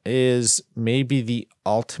 Sloane is maybe the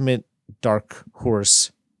ultimate dark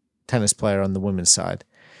horse tennis player on the women's side.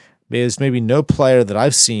 There's maybe no player that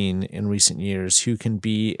I've seen in recent years who can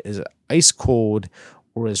be as ice cold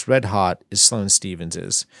or as red hot as Sloane Stephens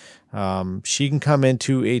is. She can come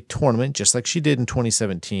into a tournament just like she did in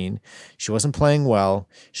 2017. She wasn't playing well.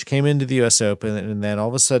 She came into the US Open, and then all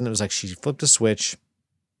of a sudden it was like she flipped a switch,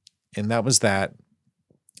 and that was that.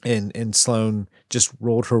 And Sloane just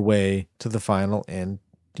rolled her way to the final and,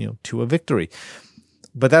 to a victory.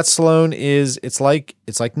 But that Sloane it's like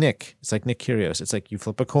Nick. It's like Nick Kyrgios. It's like you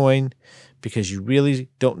flip a coin because you really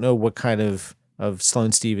don't know what kind of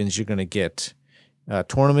Sloane Stephens you're going to get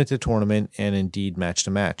tournament to tournament and indeed match to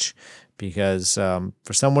match. Because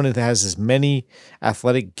for someone that has as many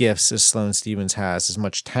athletic gifts as Sloane Stephens has, as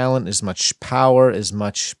much talent, as much power, as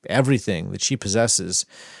much everything that she possesses,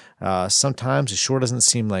 sometimes it sure doesn't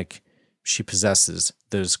seem like she possesses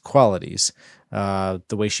those qualities the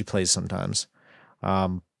way she plays sometimes.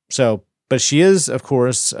 But she is, of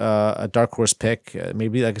course, a dark horse pick,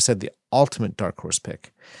 maybe, like I said, the ultimate dark horse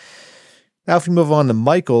pick. Now, if we move on to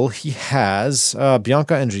Michael, he has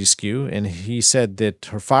Bianca Andreescu, and he said that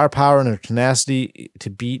her firepower and her tenacity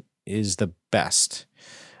to beat is the best.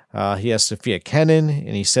 He has Sophia Kenin,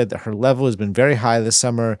 and he said that her level has been very high this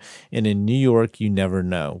summer, and in New York, you never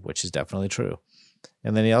know, which is definitely true.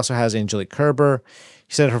 And then he also has Angelique Kerber.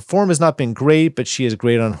 He said her form has not been great, but she is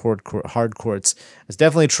great on hard courts. It's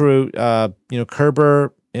definitely true.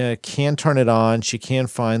 Kerber can turn it on. She can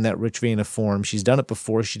find that rich vein of form. She's done it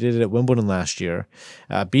before. She did it at Wimbledon last year,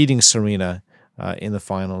 beating Serena in the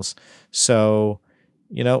finals. So,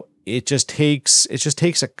 it just takes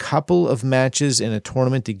a couple of matches in a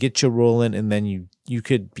tournament to get you rolling, and then you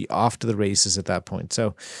could be off to the races at that point.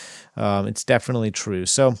 So it's definitely true.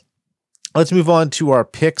 So let's move on to our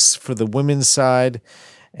picks for the women's side.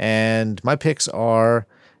 And my picks are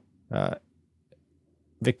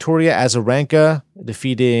Victoria Azarenka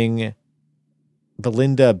defeating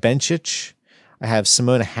Belinda Bencic. I have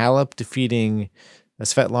Simona Halep defeating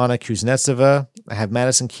Svetlana Kuznetsova. I have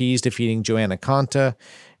Madison Keys defeating Joanna Konta.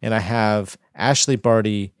 And I have Ashley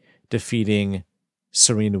Barty defeating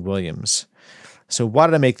Serena Williams. So why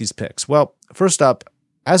did I make these picks? Well, first up,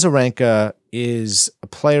 Azarenka is a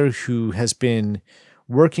player who has been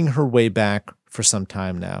working her way back for some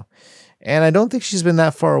time now. And I don't think she's been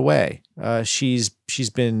that far away. She's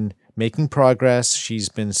been making progress. She's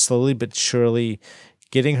been slowly but surely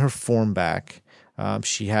getting her form back.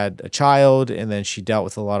 She had a child, and then she dealt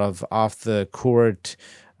with a lot of off-the-court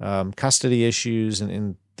custody issues,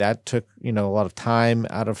 and that took a lot of time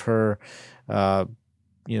out of her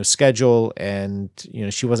schedule, and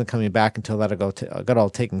she wasn't coming back until that got all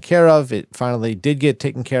taken care of. It finally did get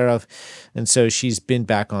taken care of, and so she's been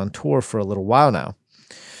back on tour for a little while now.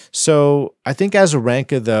 So I think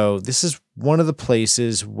Azarenka, though, this is one of the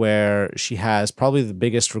places where she has probably the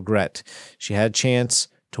biggest regret. She had a chance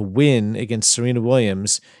to win against Serena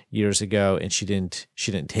Williams years ago, and she didn't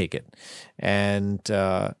take it. And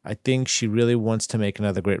I think she really wants to make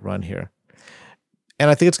another great run here. And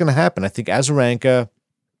I think it's going to happen. I think Azarenka,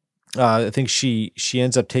 I think she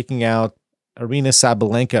ends up taking out Aryna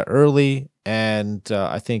Sabalenka early, and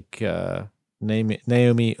I think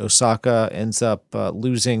Naomi Osaka ends up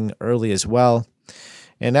losing early as well.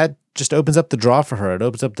 And that just opens up the draw for her. It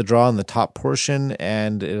opens up the draw in the top portion,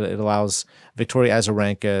 and it allows Victoria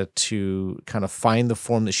Azarenka to kind of find the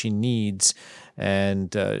form that she needs,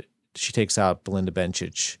 and she takes out Belinda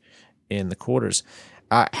Bencic in the quarters.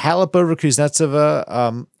 Halep over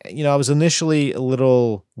Kuznetsova, I was initially a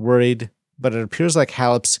little worried, but it appears like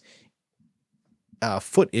Halep's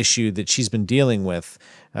foot issue that she's been dealing with,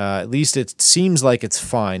 at least it seems like it's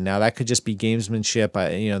fine. Now that could just be gamesmanship.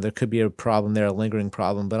 There could be a problem there, a lingering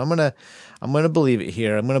problem, but I'm gonna believe it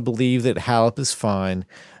here. I'm gonna believe that Halep is fine,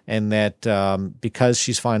 and that because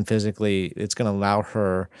she's fine physically, it's gonna allow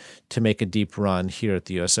her to make a deep run here at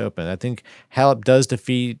the U.S. Open. I think Halep does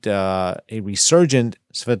defeat a resurgent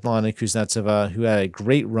Svetlana Kuznetsova, who had a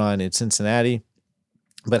great run in Cincinnati,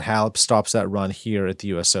 but Halep stops that run here at the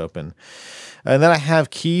U.S. Open. And then I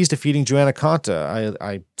have Keys defeating Joanna Konta.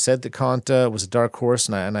 I said that Konta was a dark horse,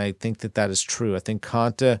 and I think that is true. I think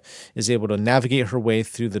Konta is able to navigate her way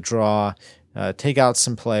through the draw, take out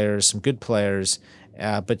some good players,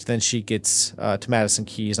 but then she gets to Madison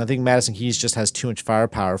Keys. And I think Madison Keys just has too much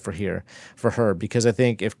firepower for her, because I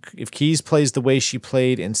think if Keys plays the way she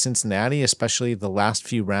played in Cincinnati, especially the last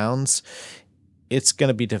few rounds, it's going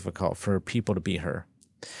to be difficult for people to beat her.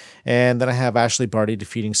 And then I have Ashley Barty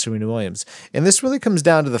defeating Serena Williams. And this really comes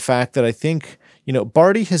down to the fact that I think,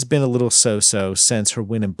 Barty has been a little so-so since her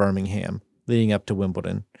win in Birmingham leading up to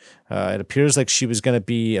Wimbledon. It appears like she was going to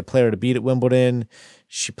be a player to beat at Wimbledon.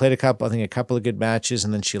 She played a couple of good matches,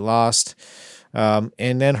 and then she lost. And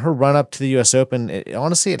then her run up to the U.S. Open,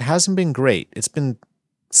 honestly, it hasn't been great. It's been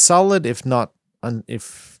solid, if not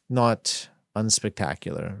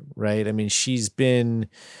unspectacular, right? I mean, she's been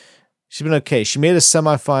okay. She made a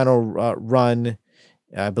semifinal run,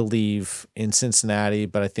 I believe, in Cincinnati,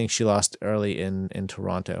 but I think she lost early in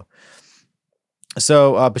Toronto.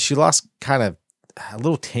 So, but she lost kind of a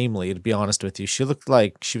little tamely, to be honest with you. She looked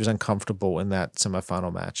like she was uncomfortable in that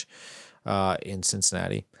semifinal match in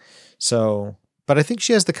Cincinnati. So, but I think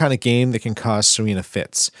she has the kind of game that can cause Serena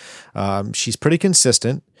fits. She's pretty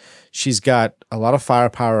consistent. She's got a lot of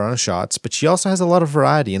firepower on her shots, but she also has a lot of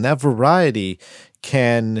variety, and that variety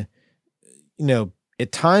can,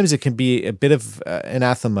 at times it can be a bit of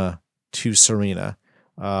anathema to Serena,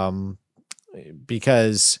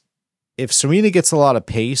 because if Serena gets a lot of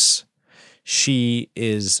pace, she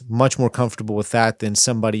is much more comfortable with that than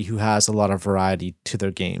somebody who has a lot of variety to their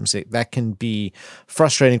games. That can be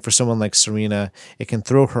frustrating for someone like Serena. It can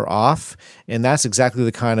throw her off, and that's exactly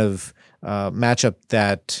the kind of matchup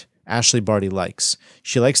that Ashley Barty likes.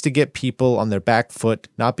 She likes to get people on their back foot,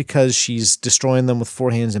 not because she's destroying them with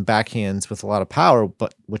forehands and backhands with a lot of power,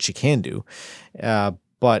 but which she can do,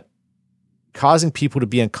 but causing people to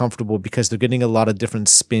be uncomfortable because they're getting a lot of different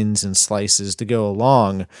spins and slices to go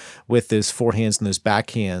along with those forehands and those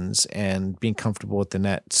backhands and being comfortable with the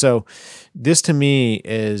net. So this to me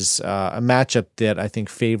is a matchup that I think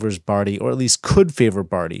favors Barty, or at least could favor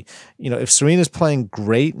Barty. If Serena's playing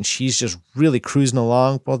great and she's just really cruising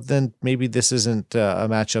along, well, then maybe this isn't a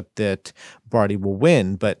matchup that Barty will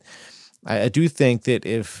win. But I do think that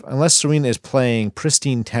unless Serena is playing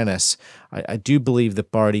pristine tennis, I do believe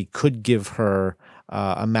that Barty could give her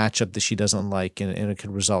a matchup that she doesn't like, and it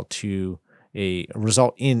could result in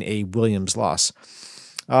a Williams loss.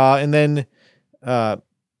 And then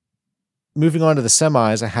moving on to the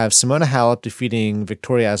semis, I have Simona Halep defeating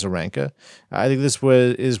Victoria Azarenka. I think this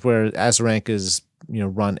is where Azarenka's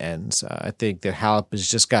run ends. I think that Halep has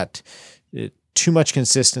just got too much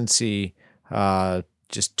consistency.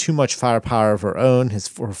 Just too much firepower of her own,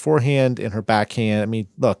 her forehand and her backhand. I mean,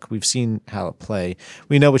 look, we've seen Halep play.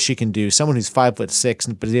 We know what she can do. Someone who's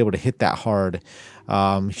 5'6" but is able to hit that hard.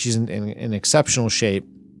 She's in exceptional shape.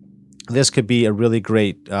 This could be a really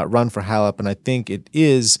great run for Halep, and I think it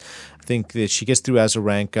is. I think that she gets through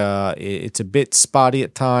Azarenka. It's a bit spotty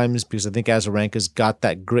at times because I think Azarenka's got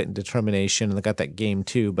that grit and determination, and they got that game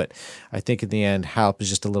too. But I think in the end, Halep is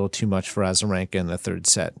just a little too much for Azarenka in the third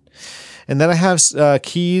set. And then I have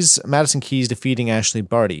Madison Keys defeating Ashley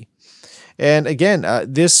Barty. And again,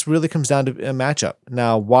 this really comes down to a matchup.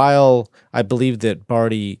 Now, while I believe that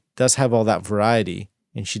Barty does have all that variety,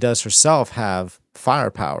 and she does herself have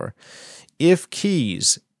firepower, if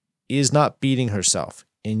Keys is not beating herself,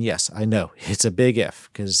 and yes, I know it's a big if,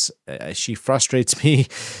 because she frustrates me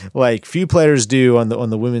like few players do on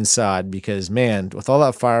the women's side, because man, with all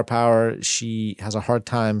that firepower, she has a hard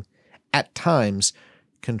time at times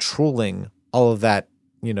controlling all of that,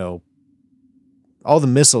 all the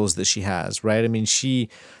missiles that she has, right? I mean, she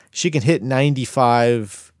can hit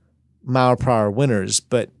 95 mile per hour winners,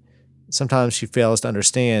 but sometimes she fails to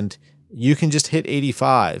understand you can just hit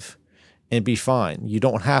 85 and be fine. You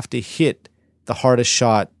don't have to hit the hardest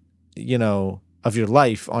shot, of your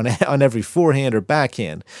life on every forehand or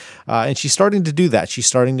backhand. And she's starting to do that. She's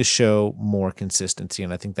starting to show more consistency.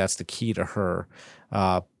 And I think that's the key to her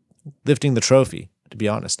lifting the trophy, to be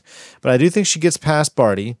honest. But I do think she gets past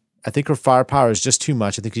Barty. I think her firepower is just too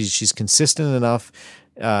much. I think she's consistent enough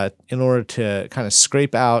in order to kind of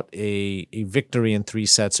scrape out a victory in 3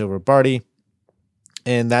 sets over Barty.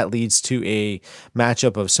 And that leads to a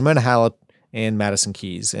matchup of Simona Halep and Madison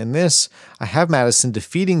Keys. And this, I have Madison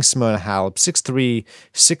defeating Simona Halep 6-3,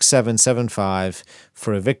 6-7, 7-5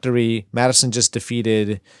 for a victory. Madison just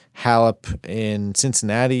defeated Halep in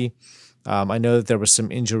Cincinnati. I know that there were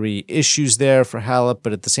some injury issues there for Halep,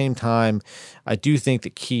 but at the same time, I do think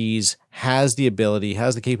that Keys has the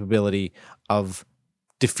capability of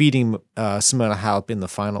defeating Simona Halep in the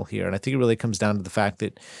final here. And I think it really comes down to the fact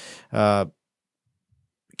that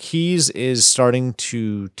Keys is starting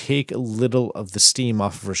to take a little of the steam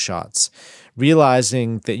off of her shots,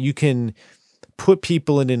 realizing that you can put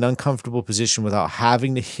people in an uncomfortable position without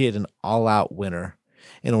having to hit an all-out winner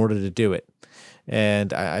in order to do it.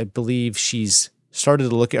 And I believe she's started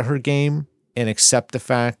to look at her game and accept the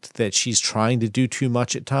fact that she's trying to do too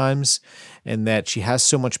much at times, and that she has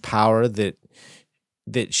so much power that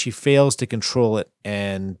she fails to control it,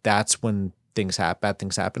 and that's when bad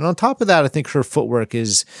things happen. And on top of that, I think her footwork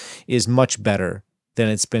is much better than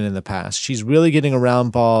it's been in the past. She's really getting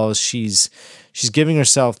around balls. She's giving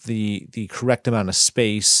herself the correct amount of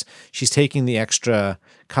space. She's taking the extra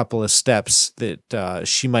couple of steps that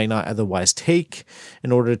she might not otherwise take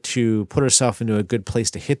in order to put herself into a good place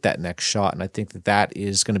to hit that next shot. And I think that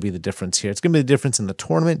is going to be the difference here. It's going to be the difference in the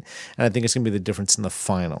tournament, and I think it's going to be the difference in the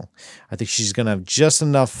final. I think she's going to have just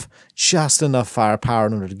enough firepower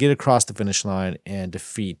in order to get across the finish line and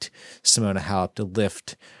defeat Simona Halep to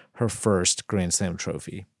lift her first Grand Slam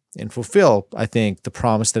trophy and fulfill, I think, the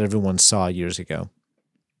promise that everyone saw years ago.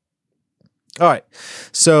 All right,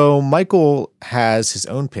 so Michael has his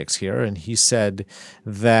own picks here, and he said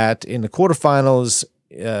that in the quarterfinals,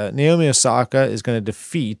 Naomi Osaka is going to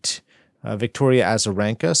defeat Victoria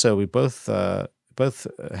Azarenka. So we both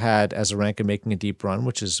had Azarenka making a deep run,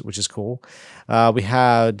 which is cool.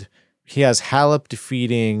 He has Halep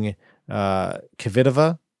defeating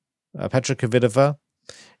Kvitova, Petra Kvitova,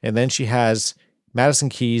 and then she has Madison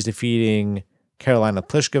Keys defeating Carolina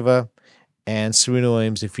Pliskova, and Serena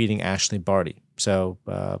Williams defeating Ashley Barty. So,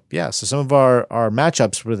 so some of our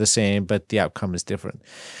matchups were the same, but the outcome is different.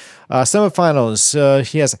 Semifinals,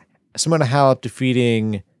 he has Simona Halep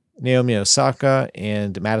defeating Naomi Osaka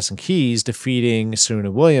and Madison Keys defeating Serena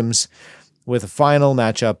Williams, with a final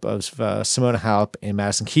matchup of Simona Halep and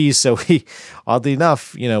Madison Keys. So oddly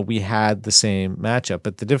enough, we had the same matchup,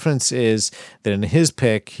 but the difference is that in his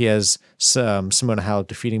pick, he has Simona Halep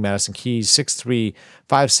defeating Madison Keys 6-3,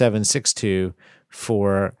 5-7, 6-2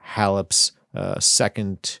 for Halep's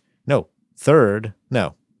second,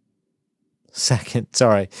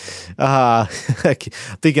 sorry. Thinking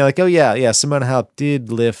like, Simona Halep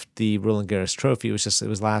did lift the Roland Garros trophy. It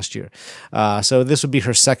was last year. So this would be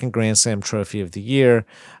her second Grand Slam trophy of the year,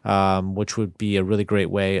 which would be a really great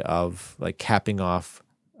way of like capping off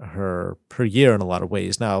her year in a lot of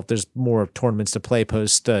ways. Now, there's more tournaments to play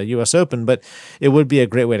post US Open, but it would be a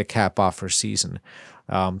great way to cap off her season.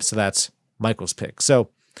 So that's Michael's pick. So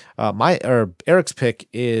Eric's pick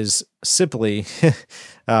is simply,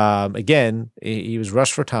 again, he was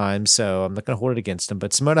rushed for time, so I'm not going to hold it against him,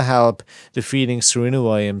 but Simona Halep defeating Serena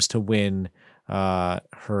Williams to win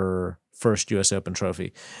her first U.S. Open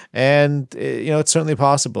trophy. And, it's certainly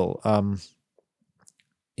possible.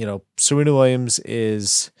 Serena Williams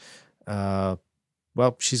is,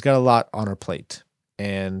 she's got a lot on her plate,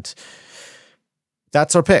 and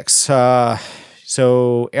that's our picks.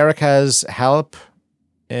 So Eric has Halep,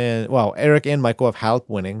 Eric and Michael have Halep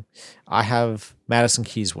winning. I have Madison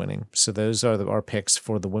Keys winning. So those are our picks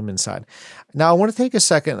for the women's side. Now, I want to take a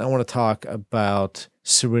second. I want to talk about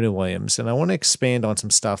Serena Williams, and I want to expand on some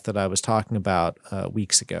stuff that I was talking about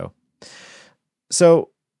weeks ago.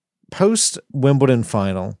 So post Wimbledon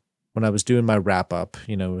final, when I was doing my wrap up,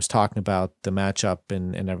 I was talking about the matchup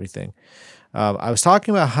and everything. I was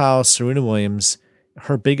talking about how Serena Williams,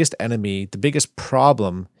 her biggest enemy, the biggest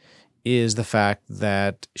problem, is the fact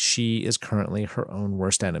that she is currently her own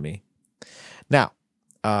worst enemy. Now,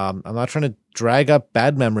 I'm not trying to drag up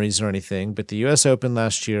bad memories or anything, but the U.S. Open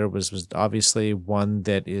last year was obviously one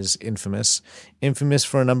that is infamous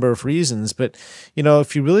for a number of reasons. But,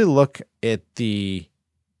 if you really look at the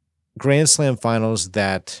Grand Slam finals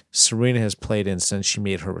that Serena has played in since she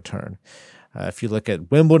made her return, if you look at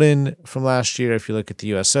Wimbledon from last year, if you look at the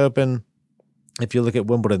U.S. Open, if you look at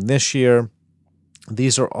Wimbledon this year,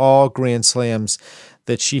 these are all Grand Slams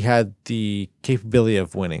that she had the capability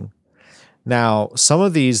of winning. Now, some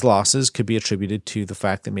of these losses could be attributed to the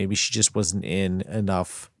fact that maybe she just wasn't in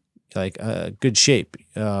enough good shape.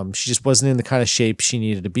 She just wasn't in the kind of shape she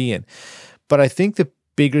needed to be in. But I think the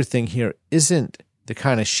bigger thing here isn't the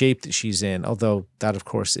kind of shape that she's in, although that, of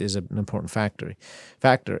course, is an important factor.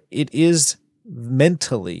 It is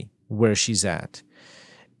mentally where she's at.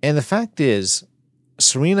 And the fact is,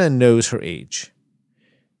 Serena knows her age.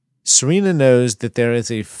 Serena knows that there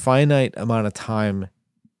is a finite amount of time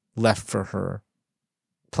left for her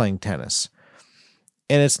playing tennis.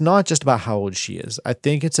 And it's not just about how old she is. I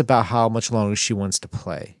think it's about how much longer she wants to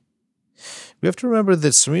play. We have to remember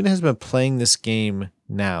that Serena has been playing this game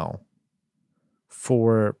now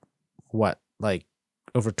for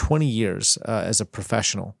over 20 years as a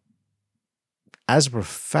professional. As a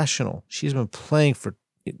professional, she's been playing for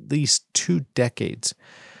at least 2 decades.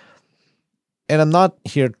 And I'm not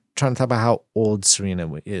here trying to talk about how old Serena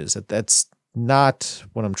is. That's not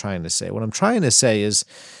what I'm trying to say. What I'm trying to say is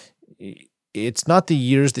it's not the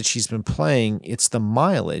years that she's been playing, it's the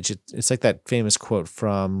mileage. It's like that famous quote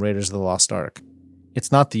from Raiders of the Lost Ark.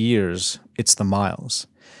 It's not the years, it's the miles.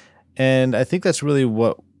 And I think that's really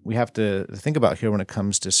what we have to think about here when it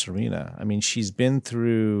comes to Serena. I mean, she's been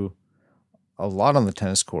through a lot on the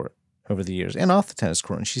tennis court over the years and off the tennis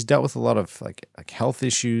court, and she's dealt with a lot of like health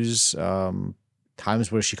issues,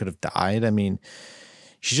 times where she could have died. I mean,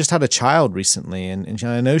 she just had a child recently, and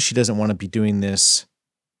I know she doesn't want to be doing this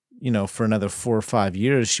for another 4 or 5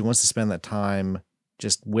 years. She wants to spend that time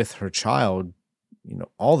just with her child,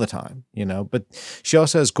 all the time, but she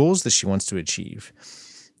also has goals that she wants to achieve.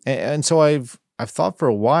 And so I've thought for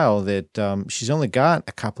a while that she's only got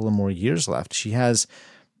a couple of more years left.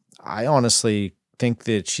 I honestly think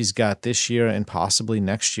that she's got this year and possibly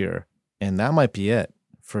next year, and that might be it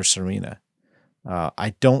for Serena.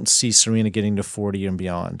 I don't see Serena getting to 40 and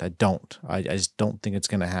beyond. I don't. I just don't think it's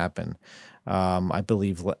going to happen. I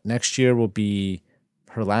believe next year will be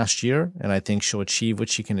her last year, and I think she'll achieve what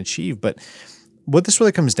she can achieve. But what this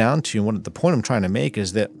really comes down to, and the point I'm trying to make,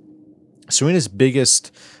 is that Serena's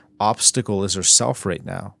biggest obstacle is herself right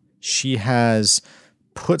now. She has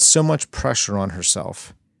put so much pressure on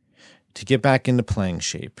herself to get back into playing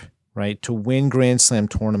shape, right? To win Grand Slam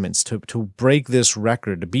tournaments, to break this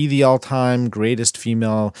record, to be the all-time greatest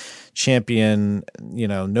female champion.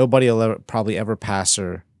 Nobody will probably ever pass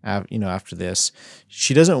her, after this.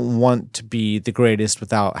 She doesn't want to be the greatest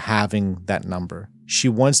without having that number. She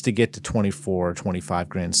wants to get to 24 or 25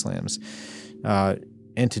 Grand Slams.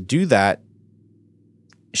 And to do that,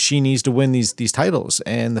 she needs to win these titles.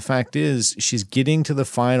 And the fact is, she's getting to the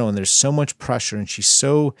final, and there's so much pressure, and she's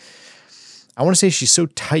so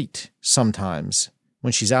tight sometimes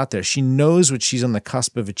when she's out there. She knows what she's on the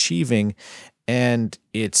cusp of achieving, and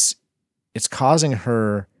it's causing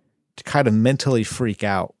her to kind of mentally freak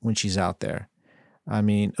out when she's out there. I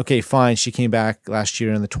mean, okay, fine. She came back last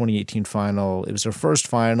year in the 2018 final. It was her first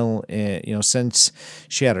final, since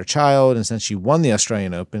she had her child and since she won the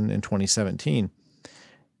Australian Open in 2017.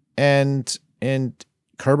 And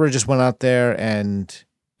Kerber just went out there and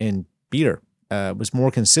beat her. Was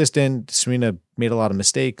more consistent. Serena made a lot of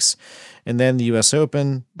mistakes. And then the U.S.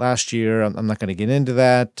 Open last year, I'm not going to get into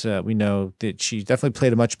that. We know that she definitely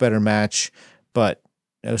played a much better match, but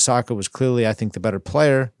Osaka was clearly, I think, the better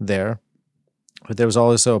player there. But there was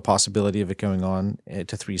also a possibility of it going on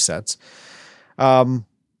to 3 sets. And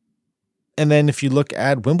then if you look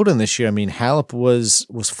at Wimbledon this year, I mean, Halep was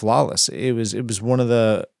flawless. It was one of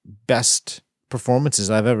the best performances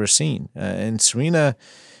I've ever seen. And Serena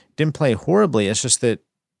didn't play horribly. It's just that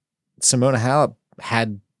Simona Halep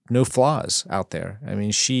had no flaws out there. I mean,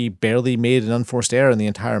 she barely made an unforced error in the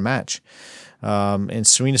entire match. And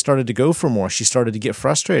Serena started to go for more. She started to get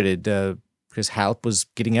frustrated because Halep was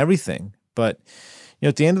getting everything. But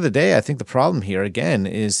at the end of the day, I think the problem here, again,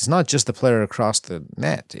 is it's not just the player across the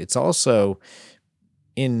net. It's also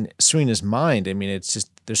in Serena's mind. I mean, it's just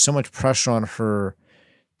there's so much pressure on her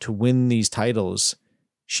to win these titles.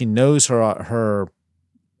 She knows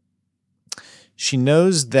she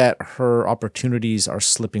knows that her opportunities are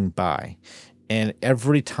slipping by. And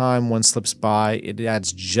every time one slips by, it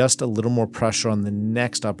adds just a little more pressure on the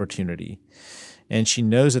next opportunity. And she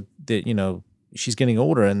knows that she's getting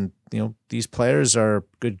older, and these players are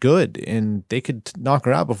good, and they could knock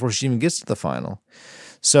her out before she even gets to the final.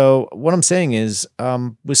 So what I'm saying is,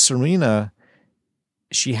 with Serena,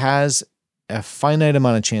 she has a finite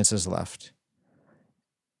amount of chances left,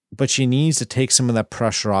 but she needs to take some of that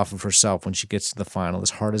pressure off of herself when she gets to the final,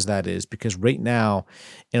 as hard as that is, because right now,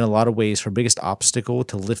 in a lot of ways, her biggest obstacle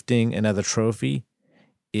to lifting another trophy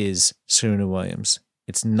is Serena Williams.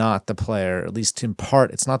 It's not the player, at least in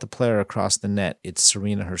part, it's not the player across the net. It's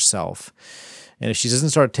Serena herself. And if she doesn't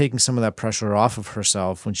start taking some of that pressure off of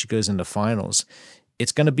herself when she goes into finals,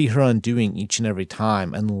 it's going to be her undoing each and every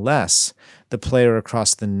time, unless the player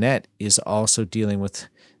across the net is also dealing with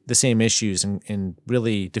the same issues and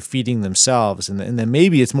really defeating themselves. And then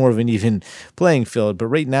maybe it's more of an even playing field. But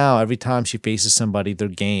right now, every time she faces somebody, they're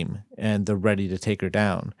game and they're ready to take her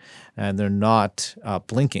down, and they're not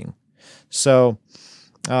blinking. So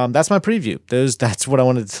that's my preview. That's what I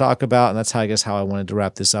wanted to talk about, and that's how I wanted to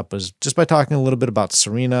wrap this up, was just by talking a little bit about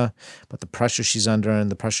Serena, about the pressure she's under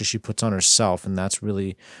and the pressure she puts on herself, and that's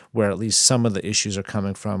really where at least some of the issues are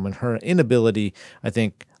coming from, and her inability, I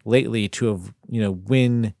think, lately to have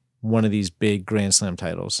win one of these big Grand Slam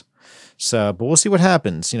titles. So, but we'll see what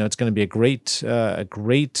happens. It's going to be a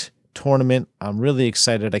great tournament. I'm really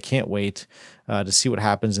excited. I can't wait to see what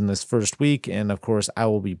happens in this first week, and of course, I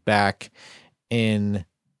will be back in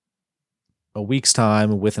a week's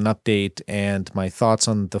time with an update and my thoughts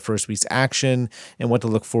on the first week's action and what to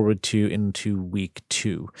look forward to into week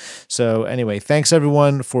 2. So anyway, thanks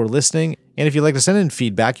everyone for listening. And if you'd like to send in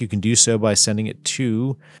feedback, you can do so by sending it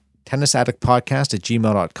to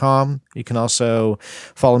tennisaddictpodcast@gmail.com. You can also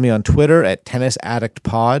follow me on Twitter at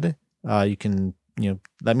tennisaddictpod. You can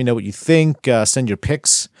let me know what you think. Send your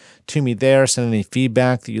pics to me there. Send any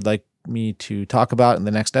feedback that you'd like me to talk about in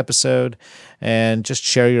the next episode, and just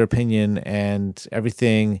share your opinion and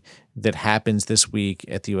everything that happens this week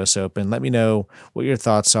at the US Open. Let me know what your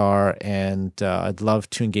thoughts are, and I'd love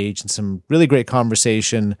to engage in some really great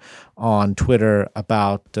conversation on Twitter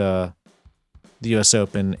about the US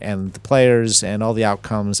Open and the players and all the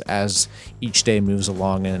outcomes as each day moves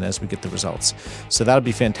along and as we get the results. So that'll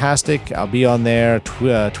be fantastic. I'll be on there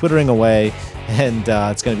twittering away, and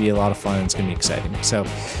it's going to be a lot of fun. It's going to be exciting. So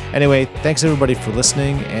anyway, thanks everybody for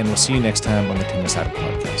listening, and we'll see you next time on the Tennis Addict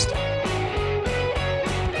Podcast.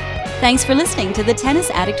 Thanks for listening to the Tennis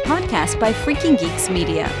Addict Podcast by Freaking Geeks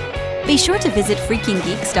Media. Be sure to visit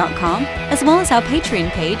freakinggeeks.com as well as our Patreon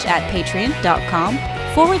page at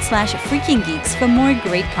patreon.com/freakinggeeks for more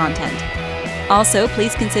great content. Also,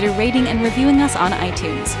 please consider rating and reviewing us on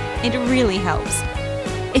iTunes. It really helps.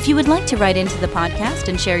 If you would like to write into the podcast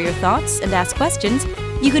and share your thoughts and ask questions,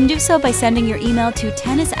 you can do so by sending your email to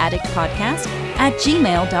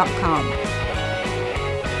tennisaddictpodcast@gmail.com.